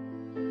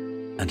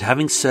 And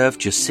having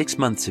served just 6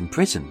 months in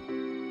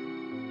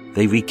prison,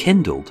 they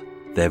rekindled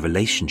their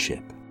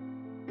relationship.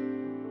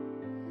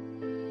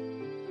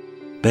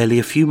 Barely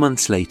a few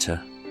months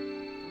later,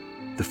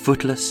 the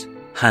footless,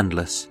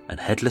 handless and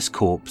headless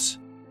corpse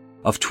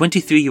of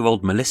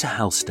 23-year-old Melissa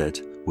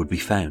Halstead would be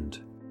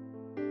found,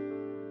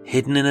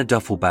 hidden in a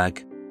duffel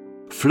bag,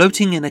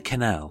 floating in a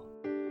canal,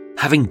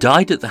 having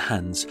died at the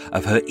hands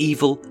of her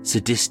evil,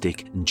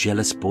 sadistic and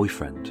jealous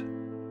boyfriend.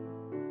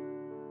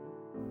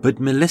 But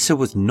Melissa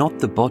was not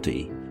the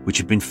body which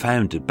had been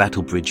found at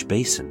Battlebridge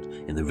Basin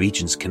in the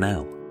Regent's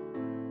Canal.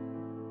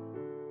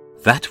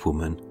 That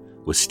woman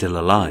was still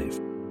alive,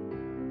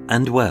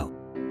 and well,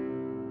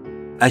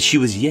 as she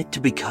was yet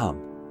to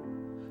become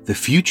the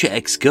future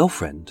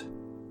ex-girlfriend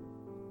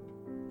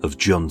of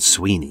John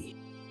Sweeney.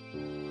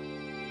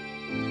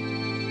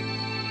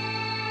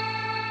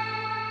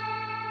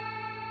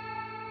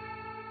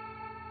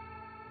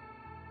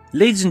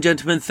 Ladies and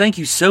gentlemen, thank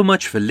you so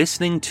much for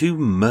listening to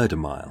Murder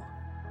Mile.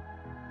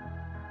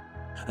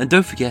 And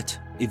don't forget,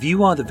 if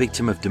you are the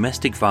victim of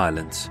domestic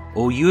violence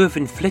or you have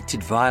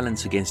inflicted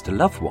violence against a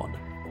loved one,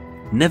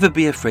 never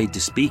be afraid to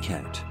speak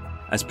out,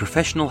 as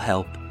professional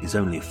help is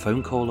only a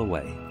phone call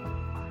away.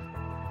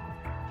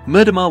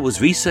 Murder Mile was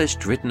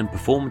researched, written and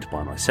performed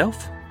by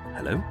myself,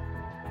 hello,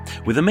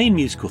 with the main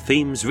musical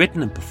themes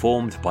written and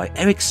performed by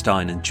Eric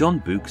Stein and John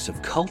Books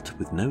of Cult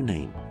with No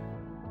Name.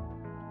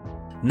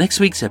 Next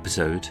week's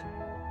episode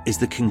is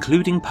the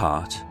concluding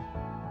part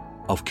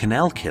of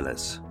Canal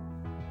Killers,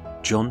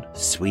 John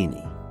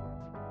Sweeney.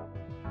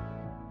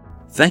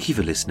 Thank you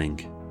for listening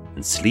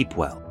and sleep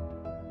well.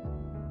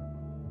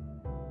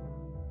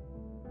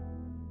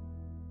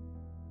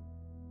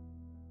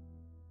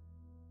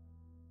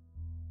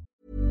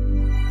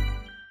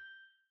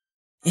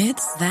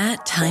 It's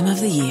that time of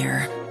the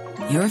year.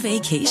 Your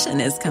vacation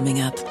is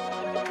coming up.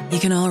 You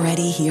can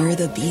already hear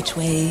the beach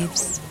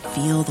waves,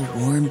 feel the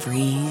warm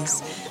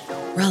breeze,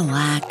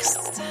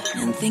 relax,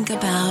 and think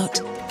about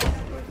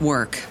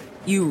work.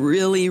 You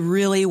really,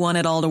 really want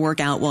it all to work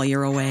out while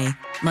you're away.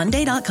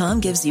 Monday.com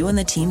gives you and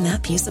the team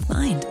that peace of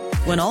mind.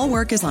 When all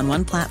work is on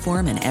one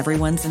platform and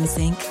everyone's in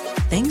sync,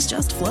 things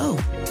just flow.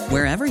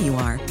 Wherever you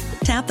are,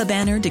 tap the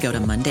banner to go to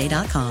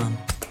Monday.com.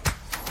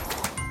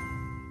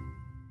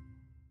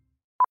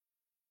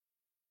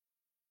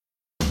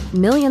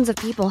 Millions of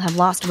people have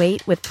lost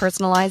weight with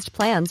personalized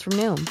plans from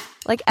Noom.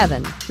 Like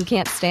Evan, who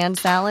can't stand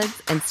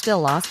salads and still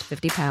lost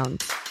 50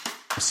 pounds.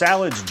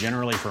 Salads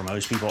generally for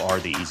most people are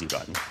the easy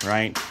button,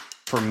 right?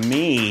 For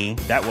me,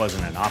 that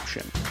wasn't an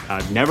option.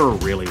 I never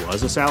really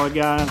was a salad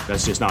guy.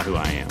 That's just not who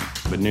I am.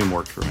 But Noom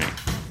worked for me.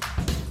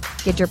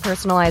 Get your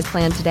personalized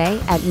plan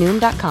today at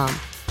Noom.com.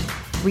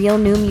 Real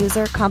Noom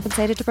user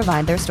compensated to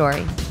provide their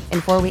story.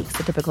 In 4 weeks,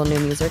 the typical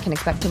Noom user can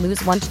expect to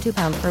lose 1 to 2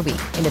 pounds per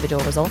week.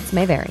 Individual results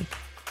may vary.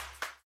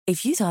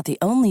 If you thought the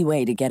only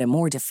way to get a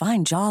more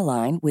defined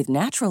jawline with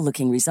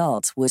natural-looking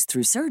results was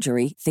through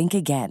surgery, think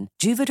again.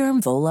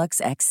 Juvederm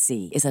Volux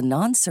XC is a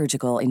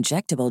non-surgical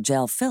injectable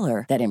gel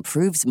filler that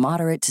improves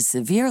moderate to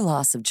severe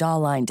loss of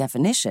jawline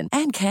definition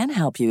and can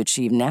help you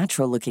achieve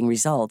natural-looking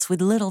results with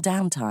little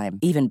downtime.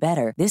 Even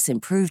better, this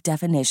improved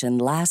definition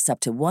lasts up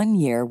to 1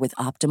 year with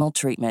optimal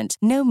treatment.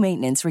 No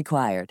maintenance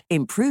required.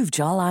 Improve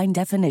jawline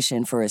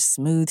definition for a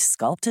smooth,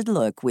 sculpted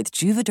look with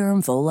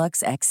Juvederm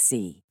Volux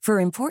XC. For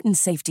important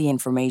safety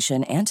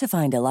information and to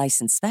find a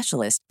licensed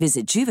specialist,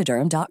 visit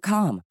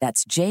Juvederm.com.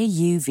 That's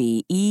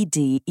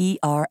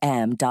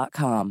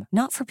Juvederm.com.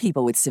 Not for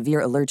people with severe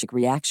allergic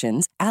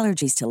reactions,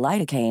 allergies to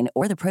lidocaine,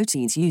 or the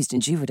proteins used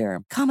in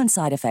Juvederm. Common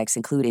side effects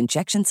include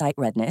injection site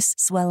redness,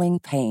 swelling,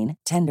 pain,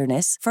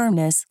 tenderness,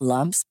 firmness,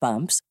 lumps,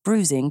 bumps,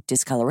 bruising,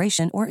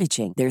 discoloration, or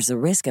itching. There's a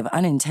risk of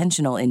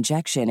unintentional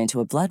injection into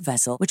a blood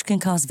vessel, which can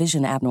cause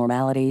vision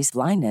abnormalities,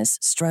 blindness,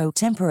 stroke,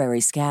 temporary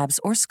scabs,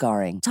 or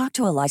scarring. Talk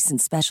to a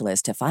licensed specialist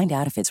to find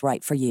out if it's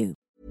right for you.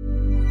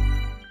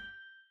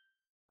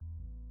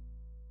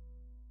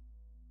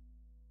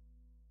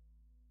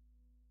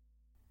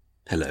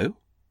 Hello?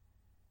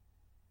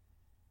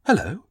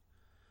 Hello?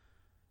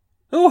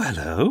 Oh,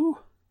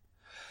 hello.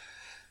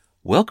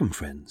 Welcome,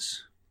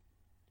 friends.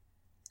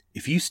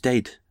 If you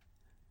stayed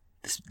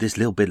this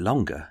little bit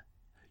longer,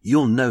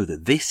 you'll know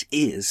that this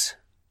is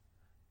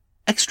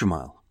Extra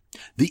Mile.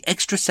 The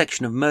extra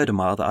section of Murder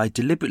Mile that I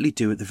deliberately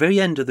do at the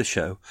very end of the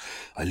show.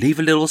 I leave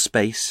a little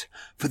space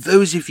for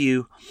those of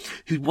you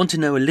who want to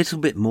know a little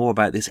bit more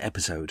about this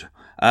episode.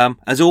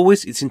 As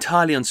always, it's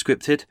entirely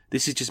unscripted.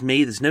 This is just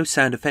me. There's no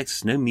sound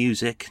effects, there's no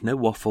music, no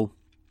waffle.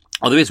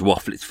 Oh, there is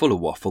waffle. It's full of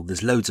waffle.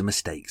 There's loads of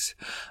mistakes.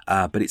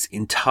 But it's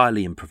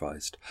entirely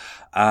improvised.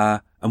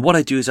 And what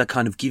I do is I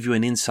kind of give you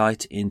an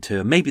insight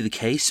into maybe the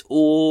case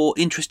or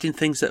interesting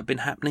things that have been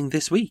happening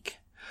this week.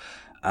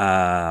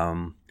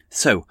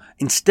 So,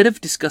 instead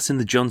of discussing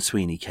the John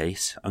Sweeney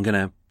case, I'm going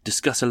to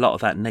discuss a lot of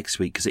that next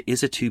week because it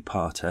is a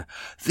two-parter.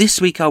 This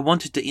week I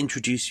wanted to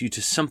introduce you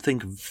to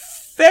something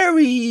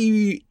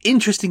very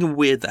interesting and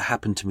weird that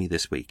happened to me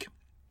this week.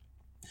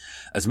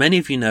 As many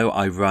of you know,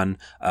 I run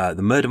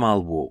the Murder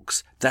Mile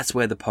walks. That's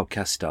where the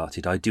podcast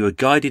started. I do a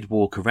guided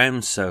walk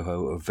around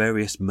Soho of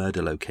various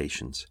murder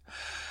locations.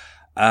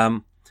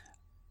 Now,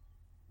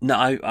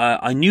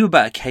 I knew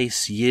about a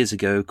case years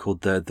ago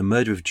called the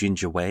murder of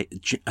Ginger Ray.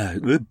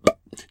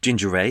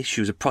 She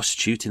was a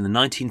prostitute in the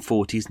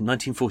 1940s,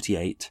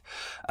 1948,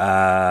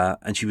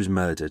 and she was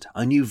murdered.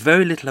 I knew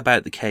very little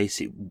about the case.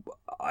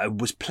 I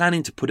was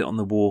planning to put it on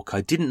the walk.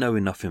 I didn't know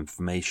enough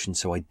information,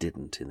 so I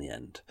didn't in the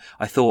end.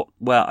 I thought,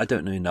 well, I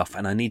don't know enough,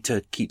 and I need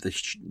to keep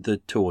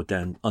the tour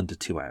down under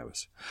 2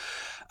 hours.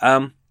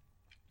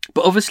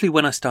 But obviously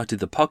when I started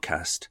the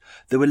podcast,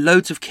 there were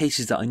loads of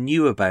cases that I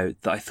knew about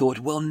that I thought,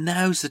 well,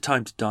 now's the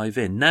time to dive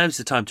in. Now's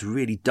the time to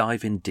really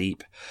dive in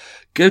deep,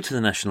 go to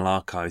the National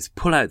Archives,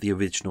 pull out the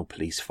original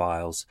police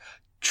files,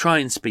 try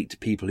and speak to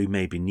people who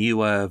may be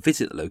newer,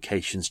 visit the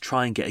locations,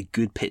 try and get a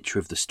good picture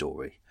of the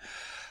story.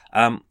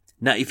 Now,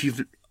 if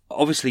you've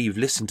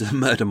listened to the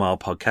Murder Mile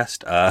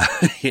podcast,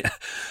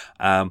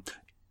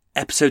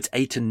 episodes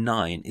 8 and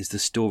 9 is the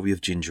story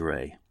of Ginger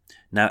Ray.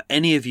 Now,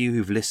 any of you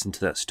who've listened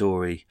to that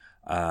story,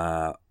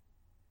 I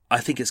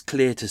think it's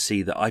clear to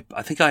see that I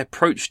think I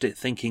approached it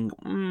thinking,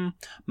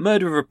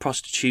 murder of a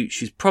prostitute,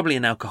 she's probably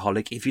an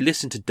alcoholic. If you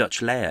listen to Dutch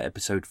Leia,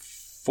 episode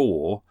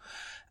 4,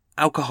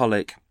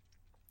 alcoholic,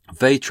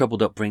 very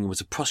troubled upbringing,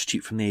 was a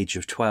prostitute from the age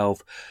of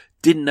 12,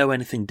 didn't know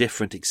anything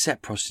different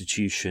except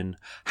prostitution,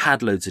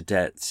 had loads of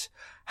debts,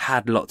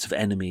 had lots of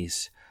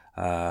enemies.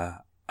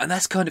 And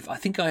that's kind of, I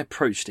think I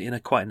approached it in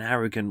quite an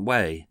arrogant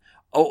way.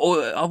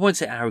 Or I won't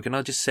say arrogant,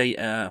 I'll just say,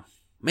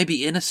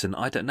 maybe innocent,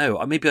 I don't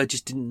know. Maybe I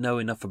just didn't know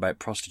enough about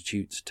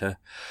prostitutes to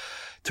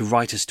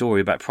write a story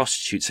about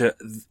prostitutes. So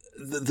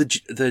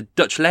the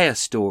Dutch Leia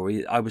story,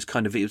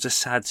 it was a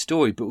sad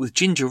story. But with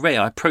Ginger Ray,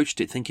 I approached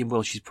it thinking,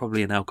 well, she's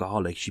probably an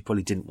alcoholic. She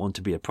probably didn't want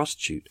to be a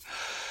prostitute.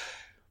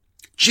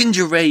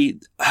 Ginger Ray,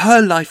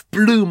 her life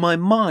blew my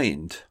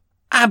mind.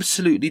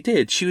 Absolutely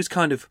did. She was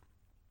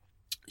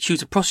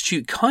a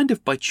prostitute kind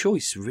of by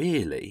choice,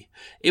 really.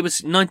 She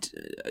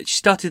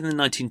started in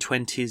the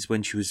 1920s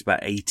when she was about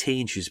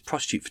 18. She was a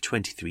prostitute for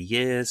 23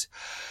 years.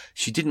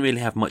 She didn't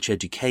really have much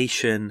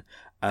education.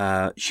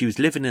 She was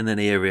living in an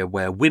area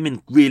where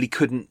women really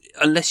couldn't,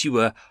 unless you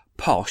were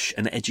posh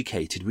and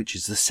educated, which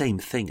is the same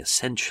thing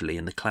essentially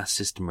in the class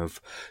system of,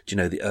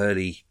 the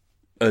early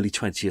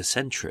 20th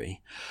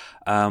century.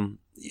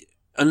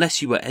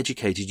 Unless you were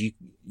educated,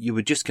 you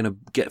were just going to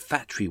get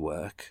factory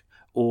work,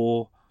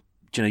 or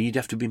you'd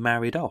have to be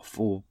married off,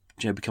 or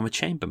become a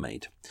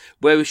chambermaid.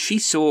 Whereas she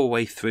saw a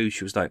way through.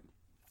 She was like,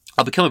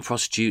 I'll become a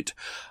prostitute.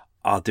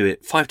 I'll do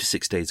it 5 to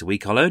 6 days a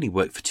week. I'll only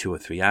work for 2 or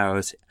 3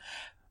 hours.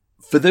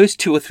 For those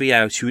 2 or 3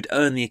 hours, she would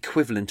earn the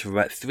equivalent of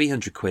about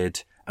 300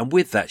 quid. And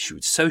with that, she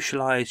would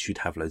socialise. She'd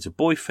have loads of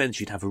boyfriends.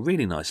 She'd have a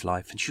really nice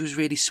life. And she was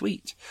really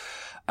sweet.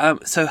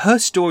 So her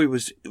story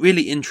was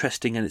really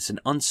interesting, and it's an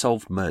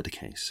unsolved murder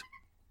case.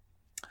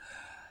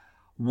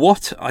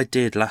 What I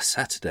did last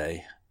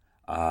Saturday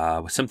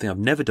was something I've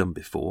never done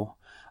before.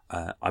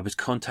 I was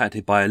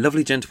contacted by a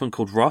lovely gentleman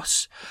called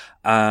Ross,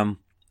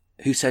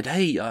 who said,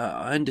 hey,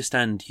 I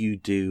understand you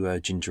do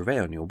Ginger Ray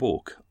on your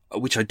walk,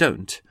 which I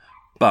don't,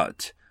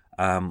 but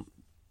I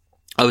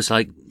was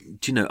like,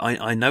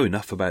 I know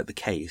enough about the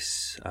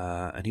case.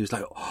 And he was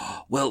like,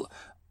 oh, well,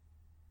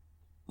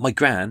 my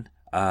gran,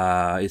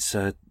 it's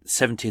her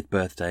 70th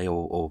birthday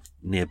or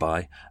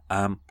nearby.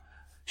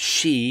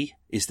 She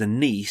is the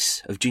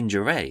niece of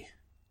Ginger Ray.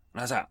 And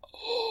I was like,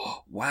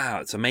 oh, wow,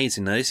 it's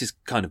amazing. Now, this is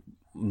kind of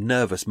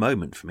nervous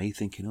moment for me,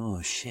 thinking,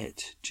 oh,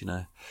 shit,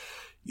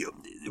 you're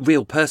a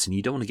real person,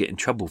 you don't want to get in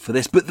trouble for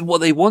this. But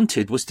what they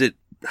wanted was to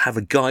have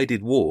a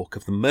guided walk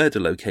of the murder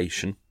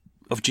location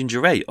of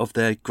Ginger Ray, of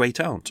their great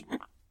aunt.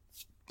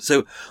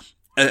 So,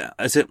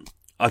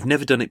 I've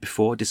never done it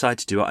before, decided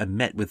to do it. I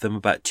met with them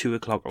about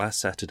 2:00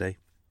 last Saturday.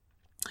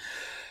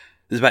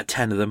 There's about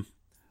 10 of them,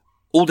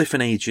 all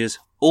different ages,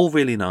 all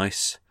really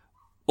nice,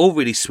 all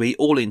really sweet,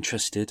 all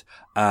interested.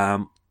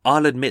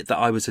 I'll admit that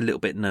I was a little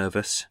bit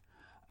nervous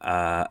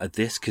at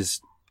this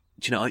because,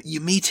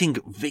 you're meeting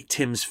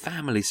victims'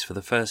 families for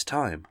the first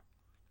time.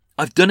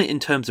 I've done it in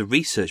terms of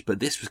research, but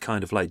this was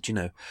kind of like,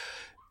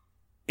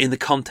 in the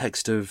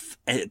context of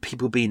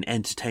people being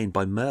entertained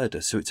by murder.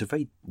 So it's a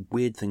very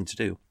weird thing to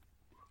do.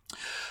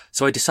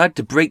 So I decided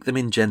to break them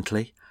in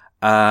gently.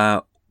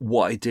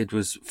 What I did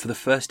was, for the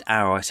first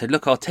hour, I said,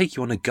 look, I'll take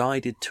you on a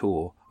guided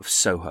tour of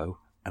Soho,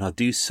 and I'll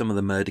do some of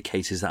the murder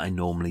cases that I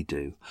normally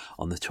do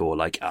on the tour.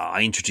 Like,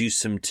 I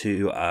introduced them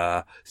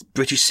to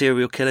British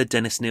serial killer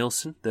Dennis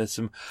Nilsen. There's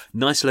some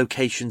nice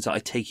locations that I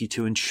take you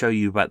to and show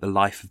you about the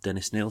life of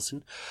Dennis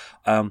Nilsen.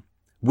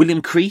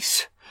 William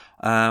Crease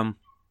had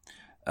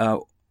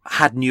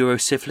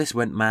neurosyphilis,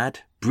 went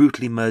mad,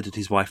 brutally murdered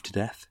his wife to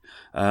death.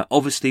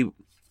 Obviously,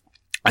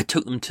 I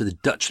took them to the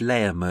Dutch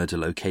Layer murder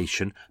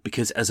location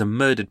because as a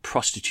murdered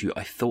prostitute,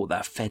 I thought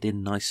that fed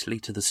in nicely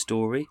to the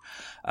story.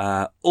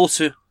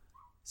 Also,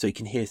 so you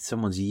can hear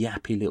someone's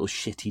yappy little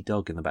shitty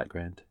dog in the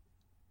background.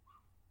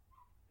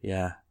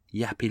 Yeah,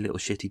 yappy little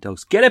shitty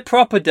dogs. Get a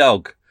proper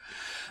dog!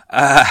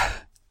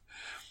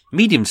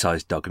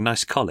 Medium-sized dog, a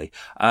nice collie.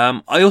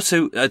 I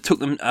also took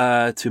them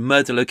to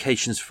murder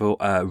locations for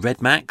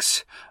Red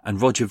Max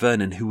and Roger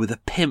Vernon, who were the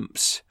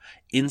pimps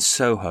in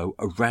Soho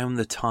around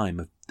the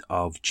time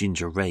of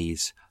Ginger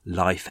Ray's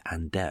life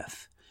and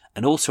death.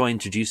 And also I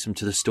introduced them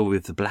to the story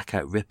of the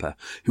Blackout Ripper,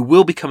 who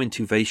will be coming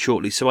to very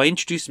shortly. So I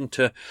introduced them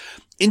to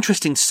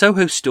interesting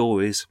Soho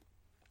stories,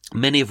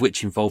 many of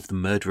which involve the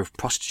murder of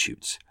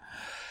prostitutes.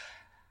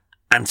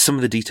 And some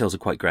of the details are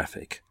quite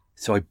graphic.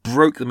 So I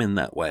broke them in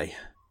that way.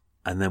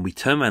 And then we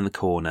turned around the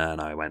corner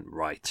and I went,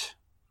 right,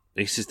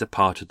 this is the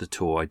part of the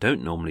tour I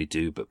don't normally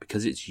do, but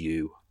because it's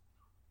you,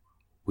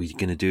 we're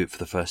going to do it for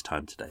the first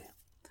time today.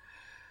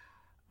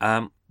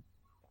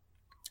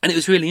 And it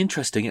was really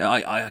interesting.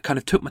 I kind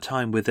of took my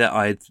time with it.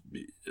 I had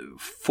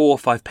 4 or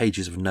 5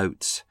 pages of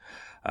notes,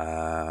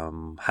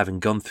 having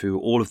gone through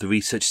all of the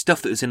research,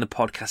 stuff that was in the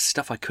podcast,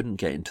 stuff I couldn't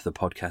get into the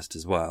podcast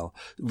as well.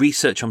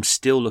 Research I'm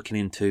still looking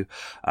into.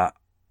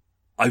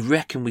 I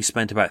reckon we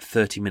spent about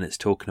 30 minutes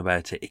talking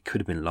about it. It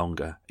could have been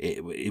longer.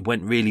 It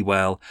went really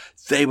well.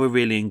 They were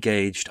really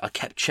engaged. I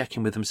kept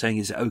checking with them saying,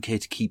 is it okay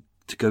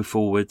to go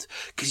forward?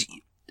 Because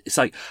it's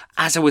like,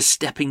 as I was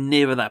stepping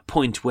nearer that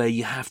point where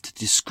you have to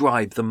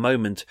describe the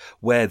moment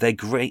where their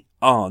great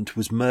aunt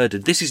was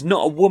murdered. This is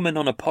not a woman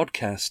on a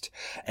podcast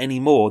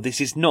anymore. This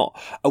is not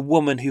a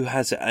woman who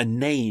has a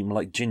name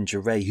like Ginger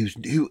Ray,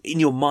 who in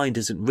your mind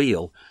isn't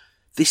real.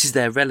 This is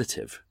their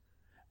relative.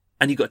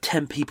 And you've got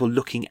 10 people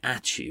looking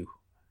at you.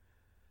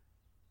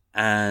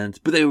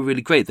 But they were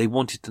really great. They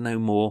wanted to know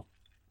more.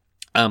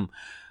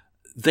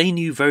 They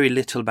knew very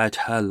little about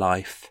her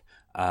life.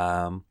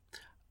 I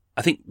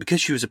think because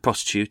she was a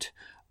prostitute,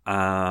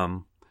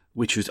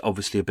 which was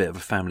obviously a bit of a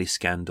family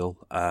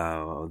scandal.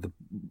 The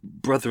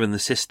brother and the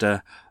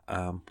sister,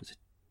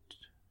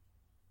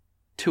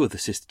 two other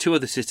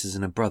sisters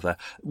and a brother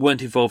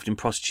weren't involved in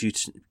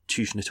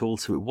prostitution at all,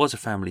 so it was a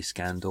family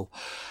scandal.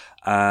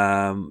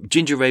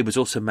 Ginger Ray was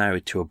also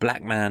married to a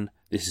black man.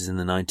 This is in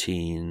the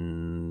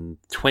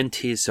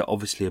 1920s, so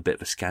obviously a bit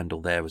of a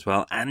scandal there as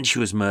well. And she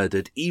was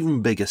murdered,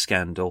 even bigger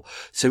scandal.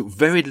 So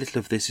very little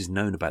of this is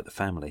known about the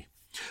family.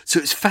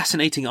 So it's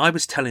fascinating. I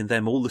was telling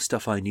them all the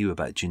stuff I knew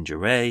about Ginger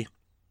Ray.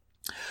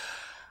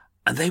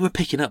 And they were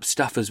picking up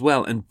stuff as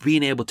well and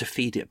being able to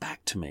feed it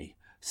back to me.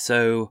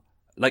 So,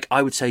 like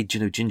I would say,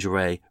 Ginger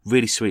Ray,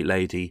 really sweet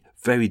lady,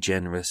 very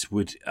generous,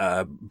 would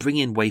bring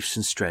in waifs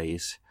and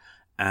strays.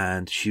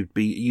 And she would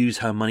use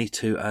her money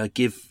to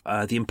give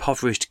the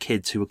impoverished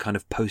kids who were kind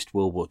of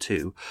post-World War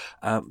II,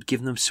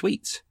 giving them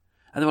sweets.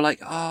 And they were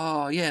like,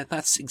 oh, yeah,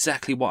 that's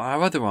exactly what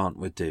our other aunt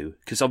would do.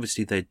 Because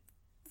obviously they'd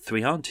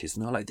 3 aunties.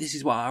 And they were like, this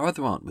is what our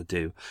other aunt would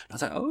do. And I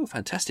was like, oh,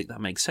 fantastic, that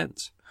makes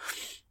sense.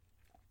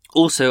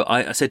 Also,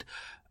 I said,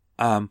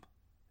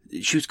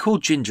 she was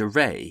called Ginger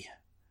Ray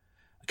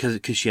because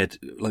she had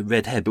like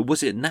red hair. But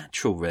was it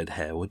natural red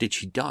hair or did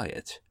she dye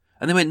it?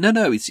 And they went,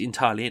 no, it's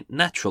entirely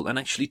natural. And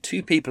actually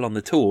 2 people on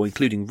the tour,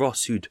 including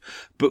Ross, who'd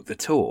booked the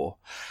tour,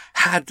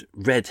 had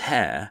red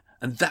hair.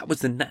 And that was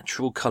the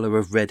natural colour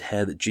of red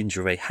hair that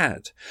Ginger Ray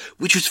had,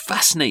 which was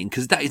fascinating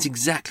because that is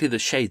exactly the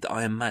shade that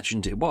I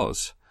imagined it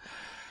was.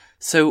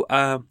 So,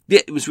 yeah,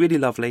 it was really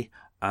lovely.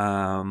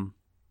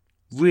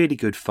 Really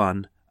good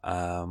fun.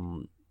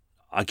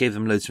 I gave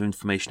them loads of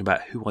information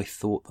about who I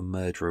thought the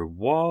murderer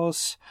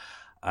was.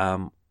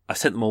 I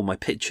sent them all my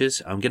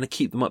pictures. I'm going to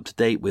keep them up to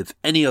date with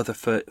any other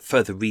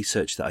further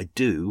research that I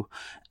do.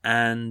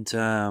 And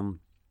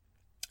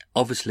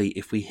obviously,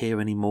 if we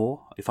hear any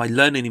more, if I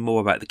learn any more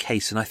about the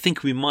case, and I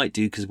think we might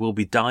do because we'll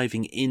be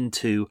diving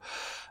into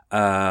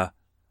the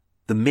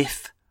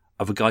myth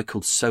of a guy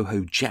called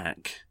Soho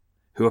Jack,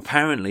 who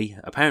apparently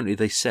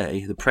they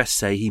say, the press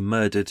say he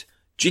murdered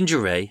Ginger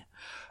Ray,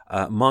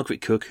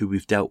 Margaret Cook, who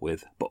we've dealt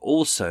with, but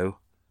also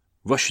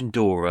Russian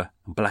Dora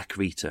and Black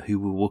Rita, who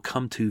we will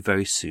come to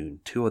very soon.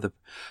 2 other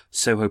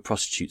Soho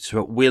prostitutes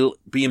who will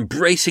be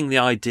embracing the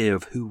idea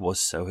of who was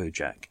Soho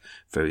Jack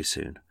very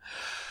soon.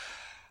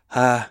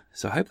 So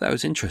I hope that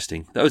was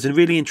interesting. That was a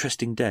really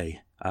interesting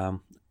day.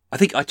 I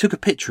think I took a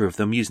picture of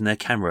them using their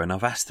camera and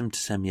I've asked them to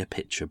send me a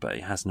picture, but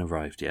it hasn't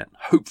arrived yet.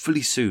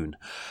 Hopefully soon.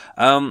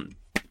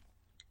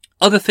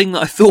 Other thing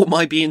that I thought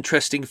might be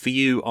interesting for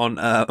you on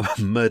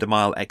Murder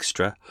Mile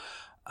Extra.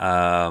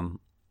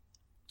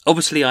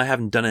 Obviously, I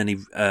haven't done any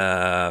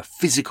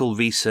physical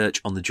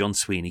research on the John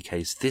Sweeney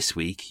case this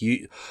week.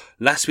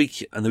 Last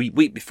week and the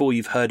week before,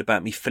 you've heard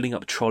about me filling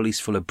up trolleys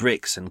full of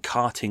bricks and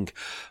carting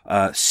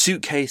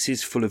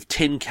suitcases full of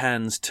tin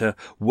cans to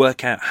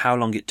work out how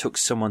long it took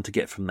someone to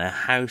get from their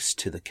house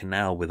to the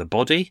canal with a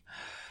body.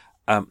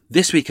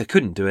 This week, I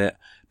couldn't do it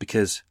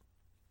because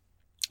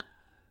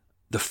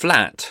the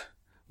flat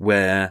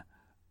where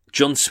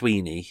John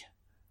Sweeney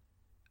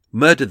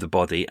murdered the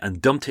body and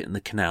dumped it in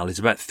the canal is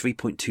about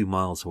 3.2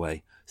 miles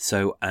away.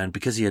 So, and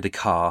because he had a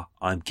car,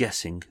 I'm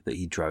guessing that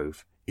he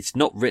drove. It's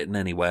not written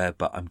anywhere,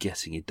 but I'm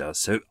guessing it does.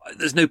 So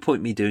there's no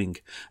point me doing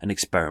an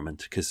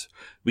experiment because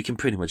we can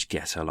pretty much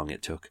guess how long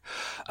it took.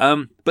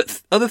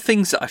 But other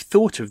things that I've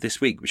thought of this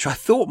week, which I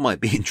thought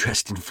might be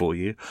interesting for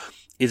you,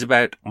 is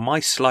about my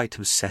slight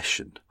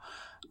obsession.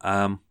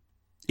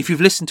 If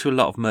you've listened to a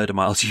lot of Murder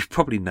Miles, you've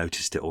probably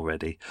noticed it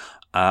already.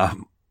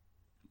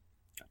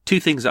 Two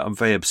things that I'm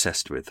very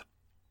obsessed with.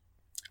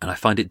 And I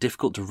find it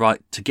difficult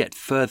to get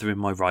further in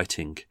my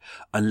writing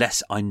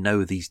unless I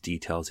know these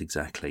details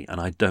exactly, and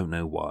I don't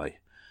know why.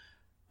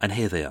 And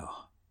here they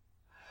are.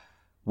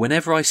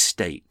 Whenever I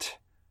state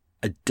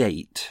a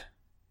date,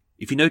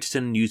 if you notice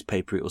in a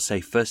newspaper, it will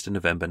say 1st of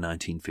November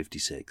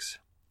 1956.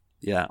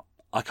 Yeah,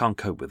 I can't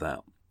cope with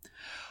that.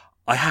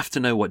 I have to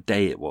know what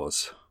day it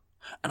was.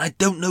 And I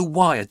don't know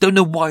why. I don't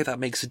know why that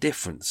makes a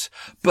difference.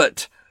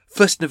 But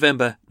 1st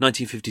November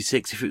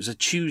 1956, if it was a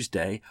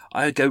Tuesday,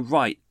 I would go,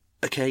 right,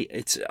 okay,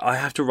 I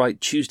have to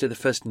write Tuesday the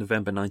 1st of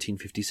November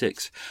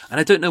 1956. And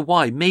I don't know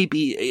why.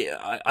 Maybe,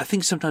 I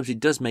think sometimes it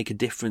does make a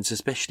difference,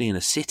 especially in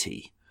a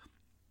city.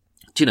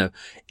 Do you know,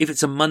 if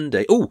it's a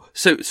Monday... Oh,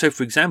 so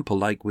for example,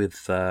 like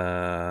with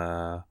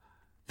the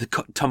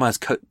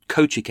Tomasz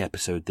Kocik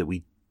episode that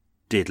we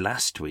did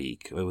last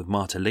week with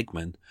Marta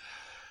Ligman,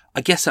 I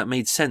guess that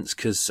made sense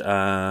because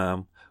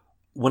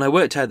when I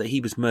worked out that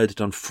he was murdered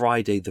on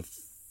Friday,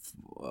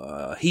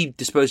 he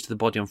disposed of the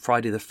body on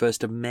Friday the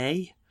 1st of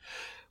May,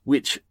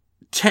 which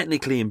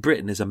technically in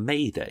Britain is a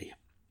May Day.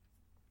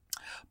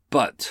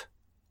 But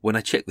when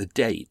I checked the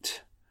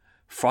date,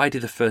 Friday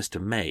the 1st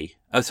of May...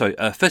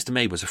 1st of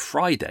May was a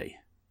Friday,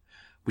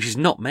 which is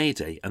not May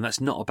Day, and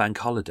that's not a bank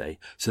holiday.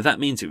 So that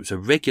means it was a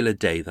regular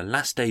day, the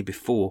last day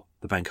before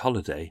the bank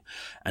holiday,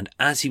 and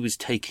as he was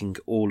taking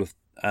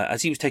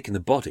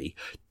the body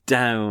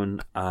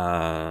down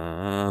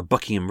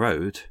Buckingham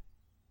Road,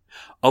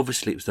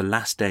 obviously it was the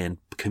last day, and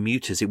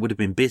commuters, it would have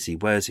been busy,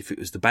 whereas if it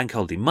was the bank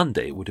holiday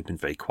Monday, it would have been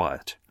very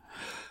quiet.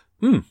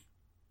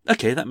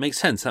 Okay, that makes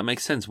sense. That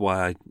makes sense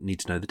why I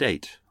need to know the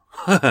date.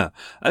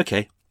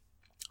 Okay.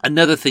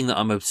 Another thing that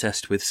I'm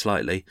obsessed with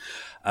slightly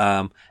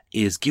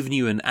is giving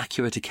you an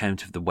accurate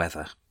account of the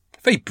weather.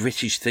 Very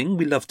British thing.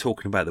 We love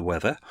talking about the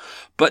weather.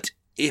 But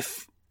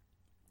if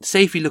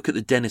you look at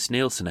the Dennis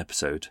Nielsen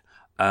episode,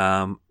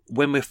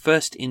 when we're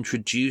first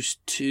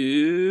introduced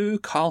to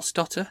Carl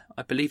Stotter,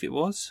 I believe it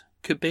was,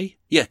 could be.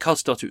 Yeah, Carl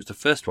Stotter was the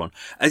first one.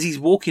 As he's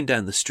walking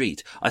down the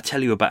street, I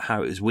tell you about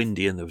how it was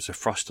windy and there was a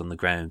frost on the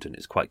ground and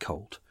it's quite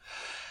cold.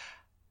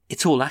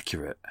 It's all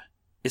accurate.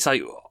 It's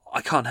like,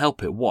 I can't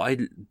help it. What I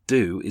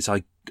do is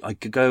I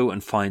go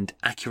and find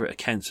accurate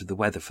accounts of the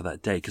weather for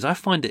that day because I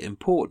find it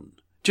important.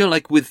 Do you know,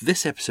 like with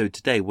this episode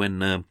today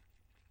when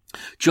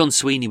John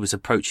Sweeney was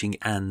approaching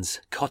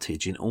Anne's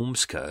cottage in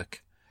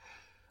Ormskirk,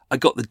 I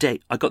got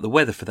the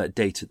weather for that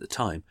date at the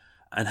time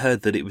and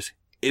heard that it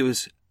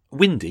was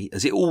windy,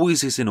 as it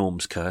always is in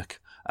Ormskirk.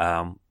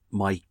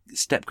 My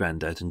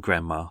step-granddad and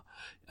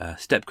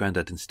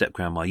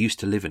step-grandma used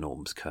to live in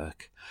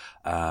Ormskirk.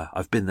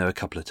 I've been there a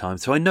couple of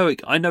times, so I know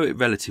it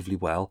relatively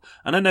well,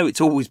 and I know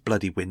it's always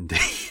bloody windy.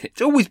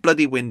 It's always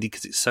bloody windy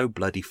because it's so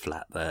bloody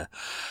flat there.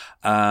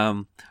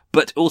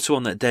 But also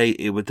on that day,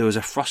 there was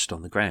a frost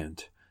on the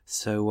ground,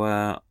 so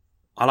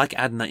I like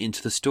adding that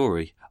into the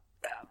story.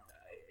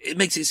 It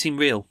makes it seem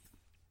real.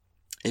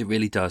 It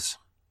really does.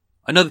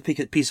 Another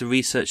piece of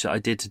research that I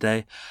did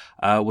today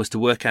was to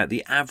work out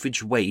the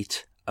average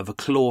weight of a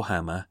claw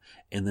hammer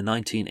in the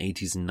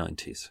 1980s and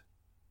 90s.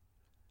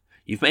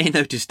 You may have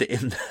noticed it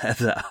in there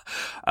that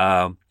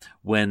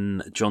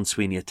when John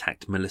Sweeney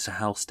attacked Melissa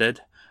Halstead,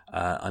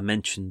 I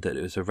mentioned that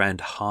it was around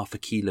half a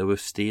kilo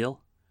of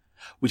steel,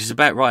 which is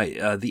about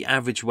right. The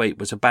average weight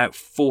was about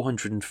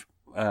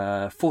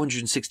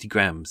 460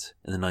 grams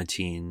in the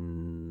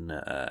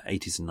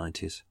 1980s and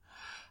 90s.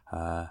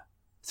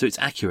 So it's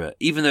accurate,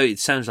 even though it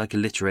sounds like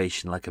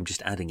alliteration, like I'm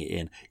just adding it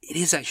in. It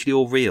is actually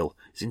all real.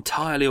 It's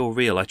entirely all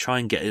real. I try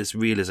and get as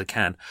real as I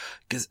can,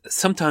 because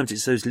sometimes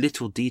it's those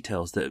little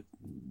details that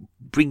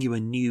bring you a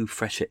new,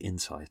 fresher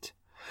insight.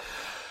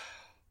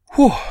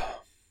 Whew.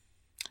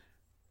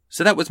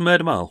 So that was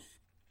Murder Mile.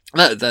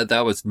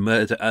 That was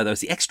Murder. That was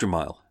the Extra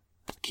Mile.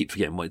 I keep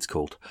forgetting what it's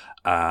called.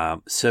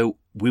 So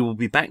we will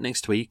be back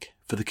next week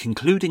for the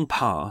concluding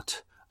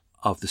part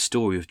of the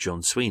story of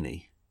John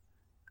Sweeney.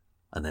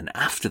 And then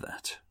after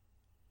that,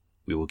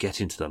 we will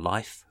get into the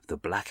life of the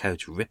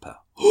Blackout Ripper.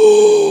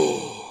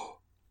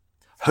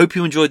 Hope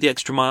you enjoyed the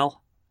Extra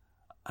Mile,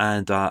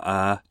 and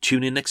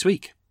tune in next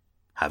week.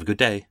 Have a good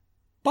day.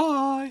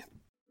 Bye.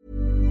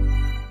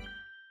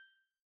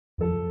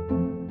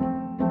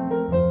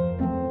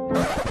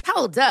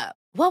 Hold up.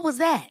 What was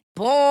that?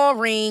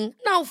 Boring.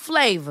 No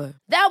flavor.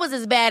 That was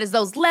as bad as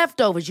those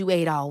leftovers you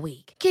ate all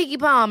week. Keke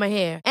Palmer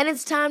here. And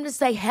it's time to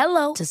say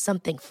hello to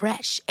something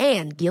fresh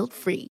and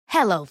guilt-free.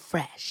 Hello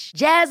Fresh.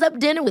 Jazz up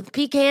dinner with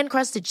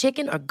pecan-crusted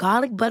chicken or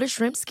garlic butter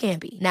shrimp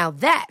scampi. Now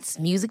that's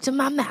music to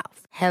my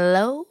mouth.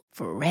 Hello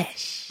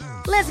Fresh.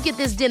 Let's get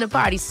this dinner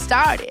party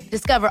started.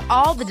 Discover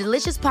all the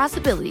delicious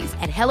possibilities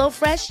at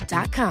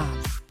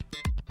HelloFresh.com.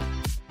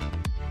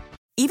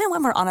 Even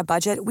when we're on a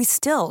budget, we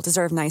still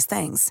deserve nice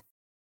things.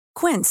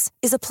 Quince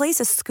is a place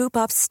to scoop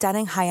up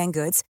stunning high-end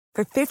goods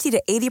for 50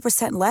 to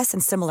 80% less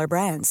than similar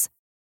brands.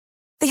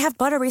 They have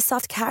buttery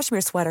soft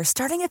cashmere sweaters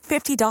starting at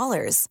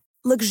 $50,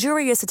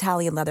 luxurious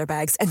Italian leather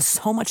bags, and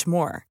so much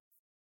more.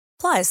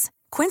 Plus,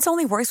 Quince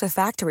only works with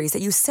factories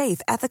that use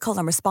safe, ethical,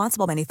 and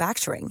responsible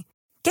manufacturing.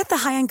 Get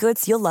the high-end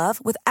goods you'll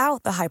love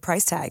without the high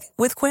price tag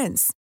with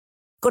Quince.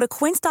 Go to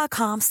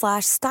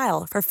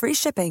quince.com/style for free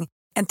shipping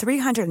and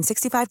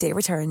 365-day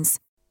returns.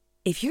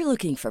 If you're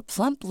looking for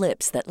plump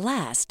lips that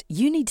last,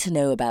 you need to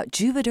know about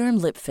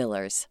Juvederm lip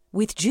fillers.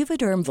 With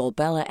Juvederm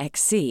Volbella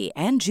XC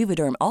and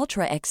Juvederm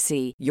Ultra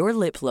XC, your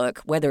lip look,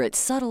 whether it's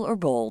subtle or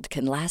bold,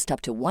 can last up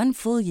to 1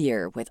 full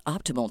year with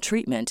optimal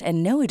treatment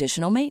and no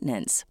additional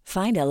maintenance.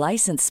 Find a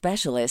licensed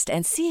specialist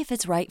and see if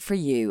it's right for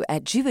you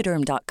at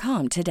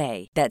Juvederm.com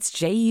today. That's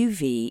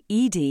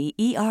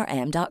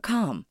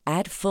JUVEDERM.com.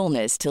 Add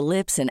fullness to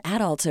lips in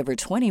adults over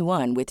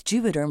 21 with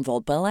Juvederm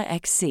Volbella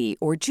XC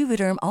or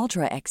Juvederm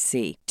Ultra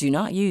XC. Do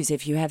not use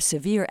if you have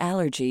severe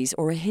allergies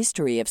or a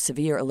history of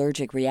severe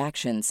allergic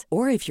reactions,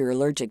 or if you're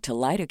allergic to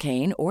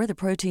lidocaine or the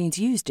proteins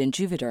used in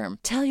Juvederm.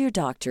 Tell your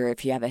doctor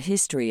if you have a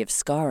history of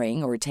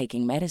scarring or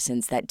taking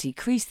medicines that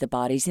decrease the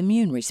body's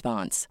immune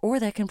response or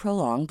that can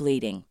prolong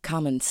bleeding.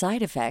 Common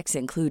side effects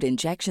include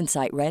injection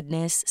site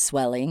redness,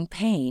 swelling,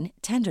 pain,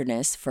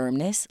 tenderness,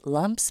 firmness,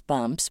 lumps,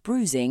 bumps,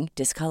 bruising,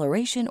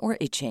 discoloration, or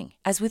itching.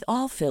 As with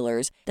all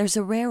fillers, there's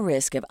a rare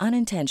risk of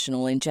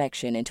unintentional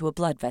injection into a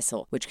blood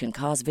vessel, which can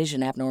cause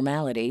vision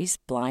abnormalities,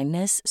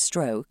 blindness,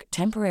 stroke,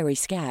 temporary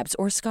scabs,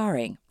 or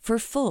scarring. For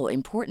full,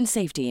 important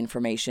safety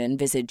information,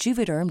 visit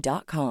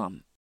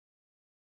Juvederm.com.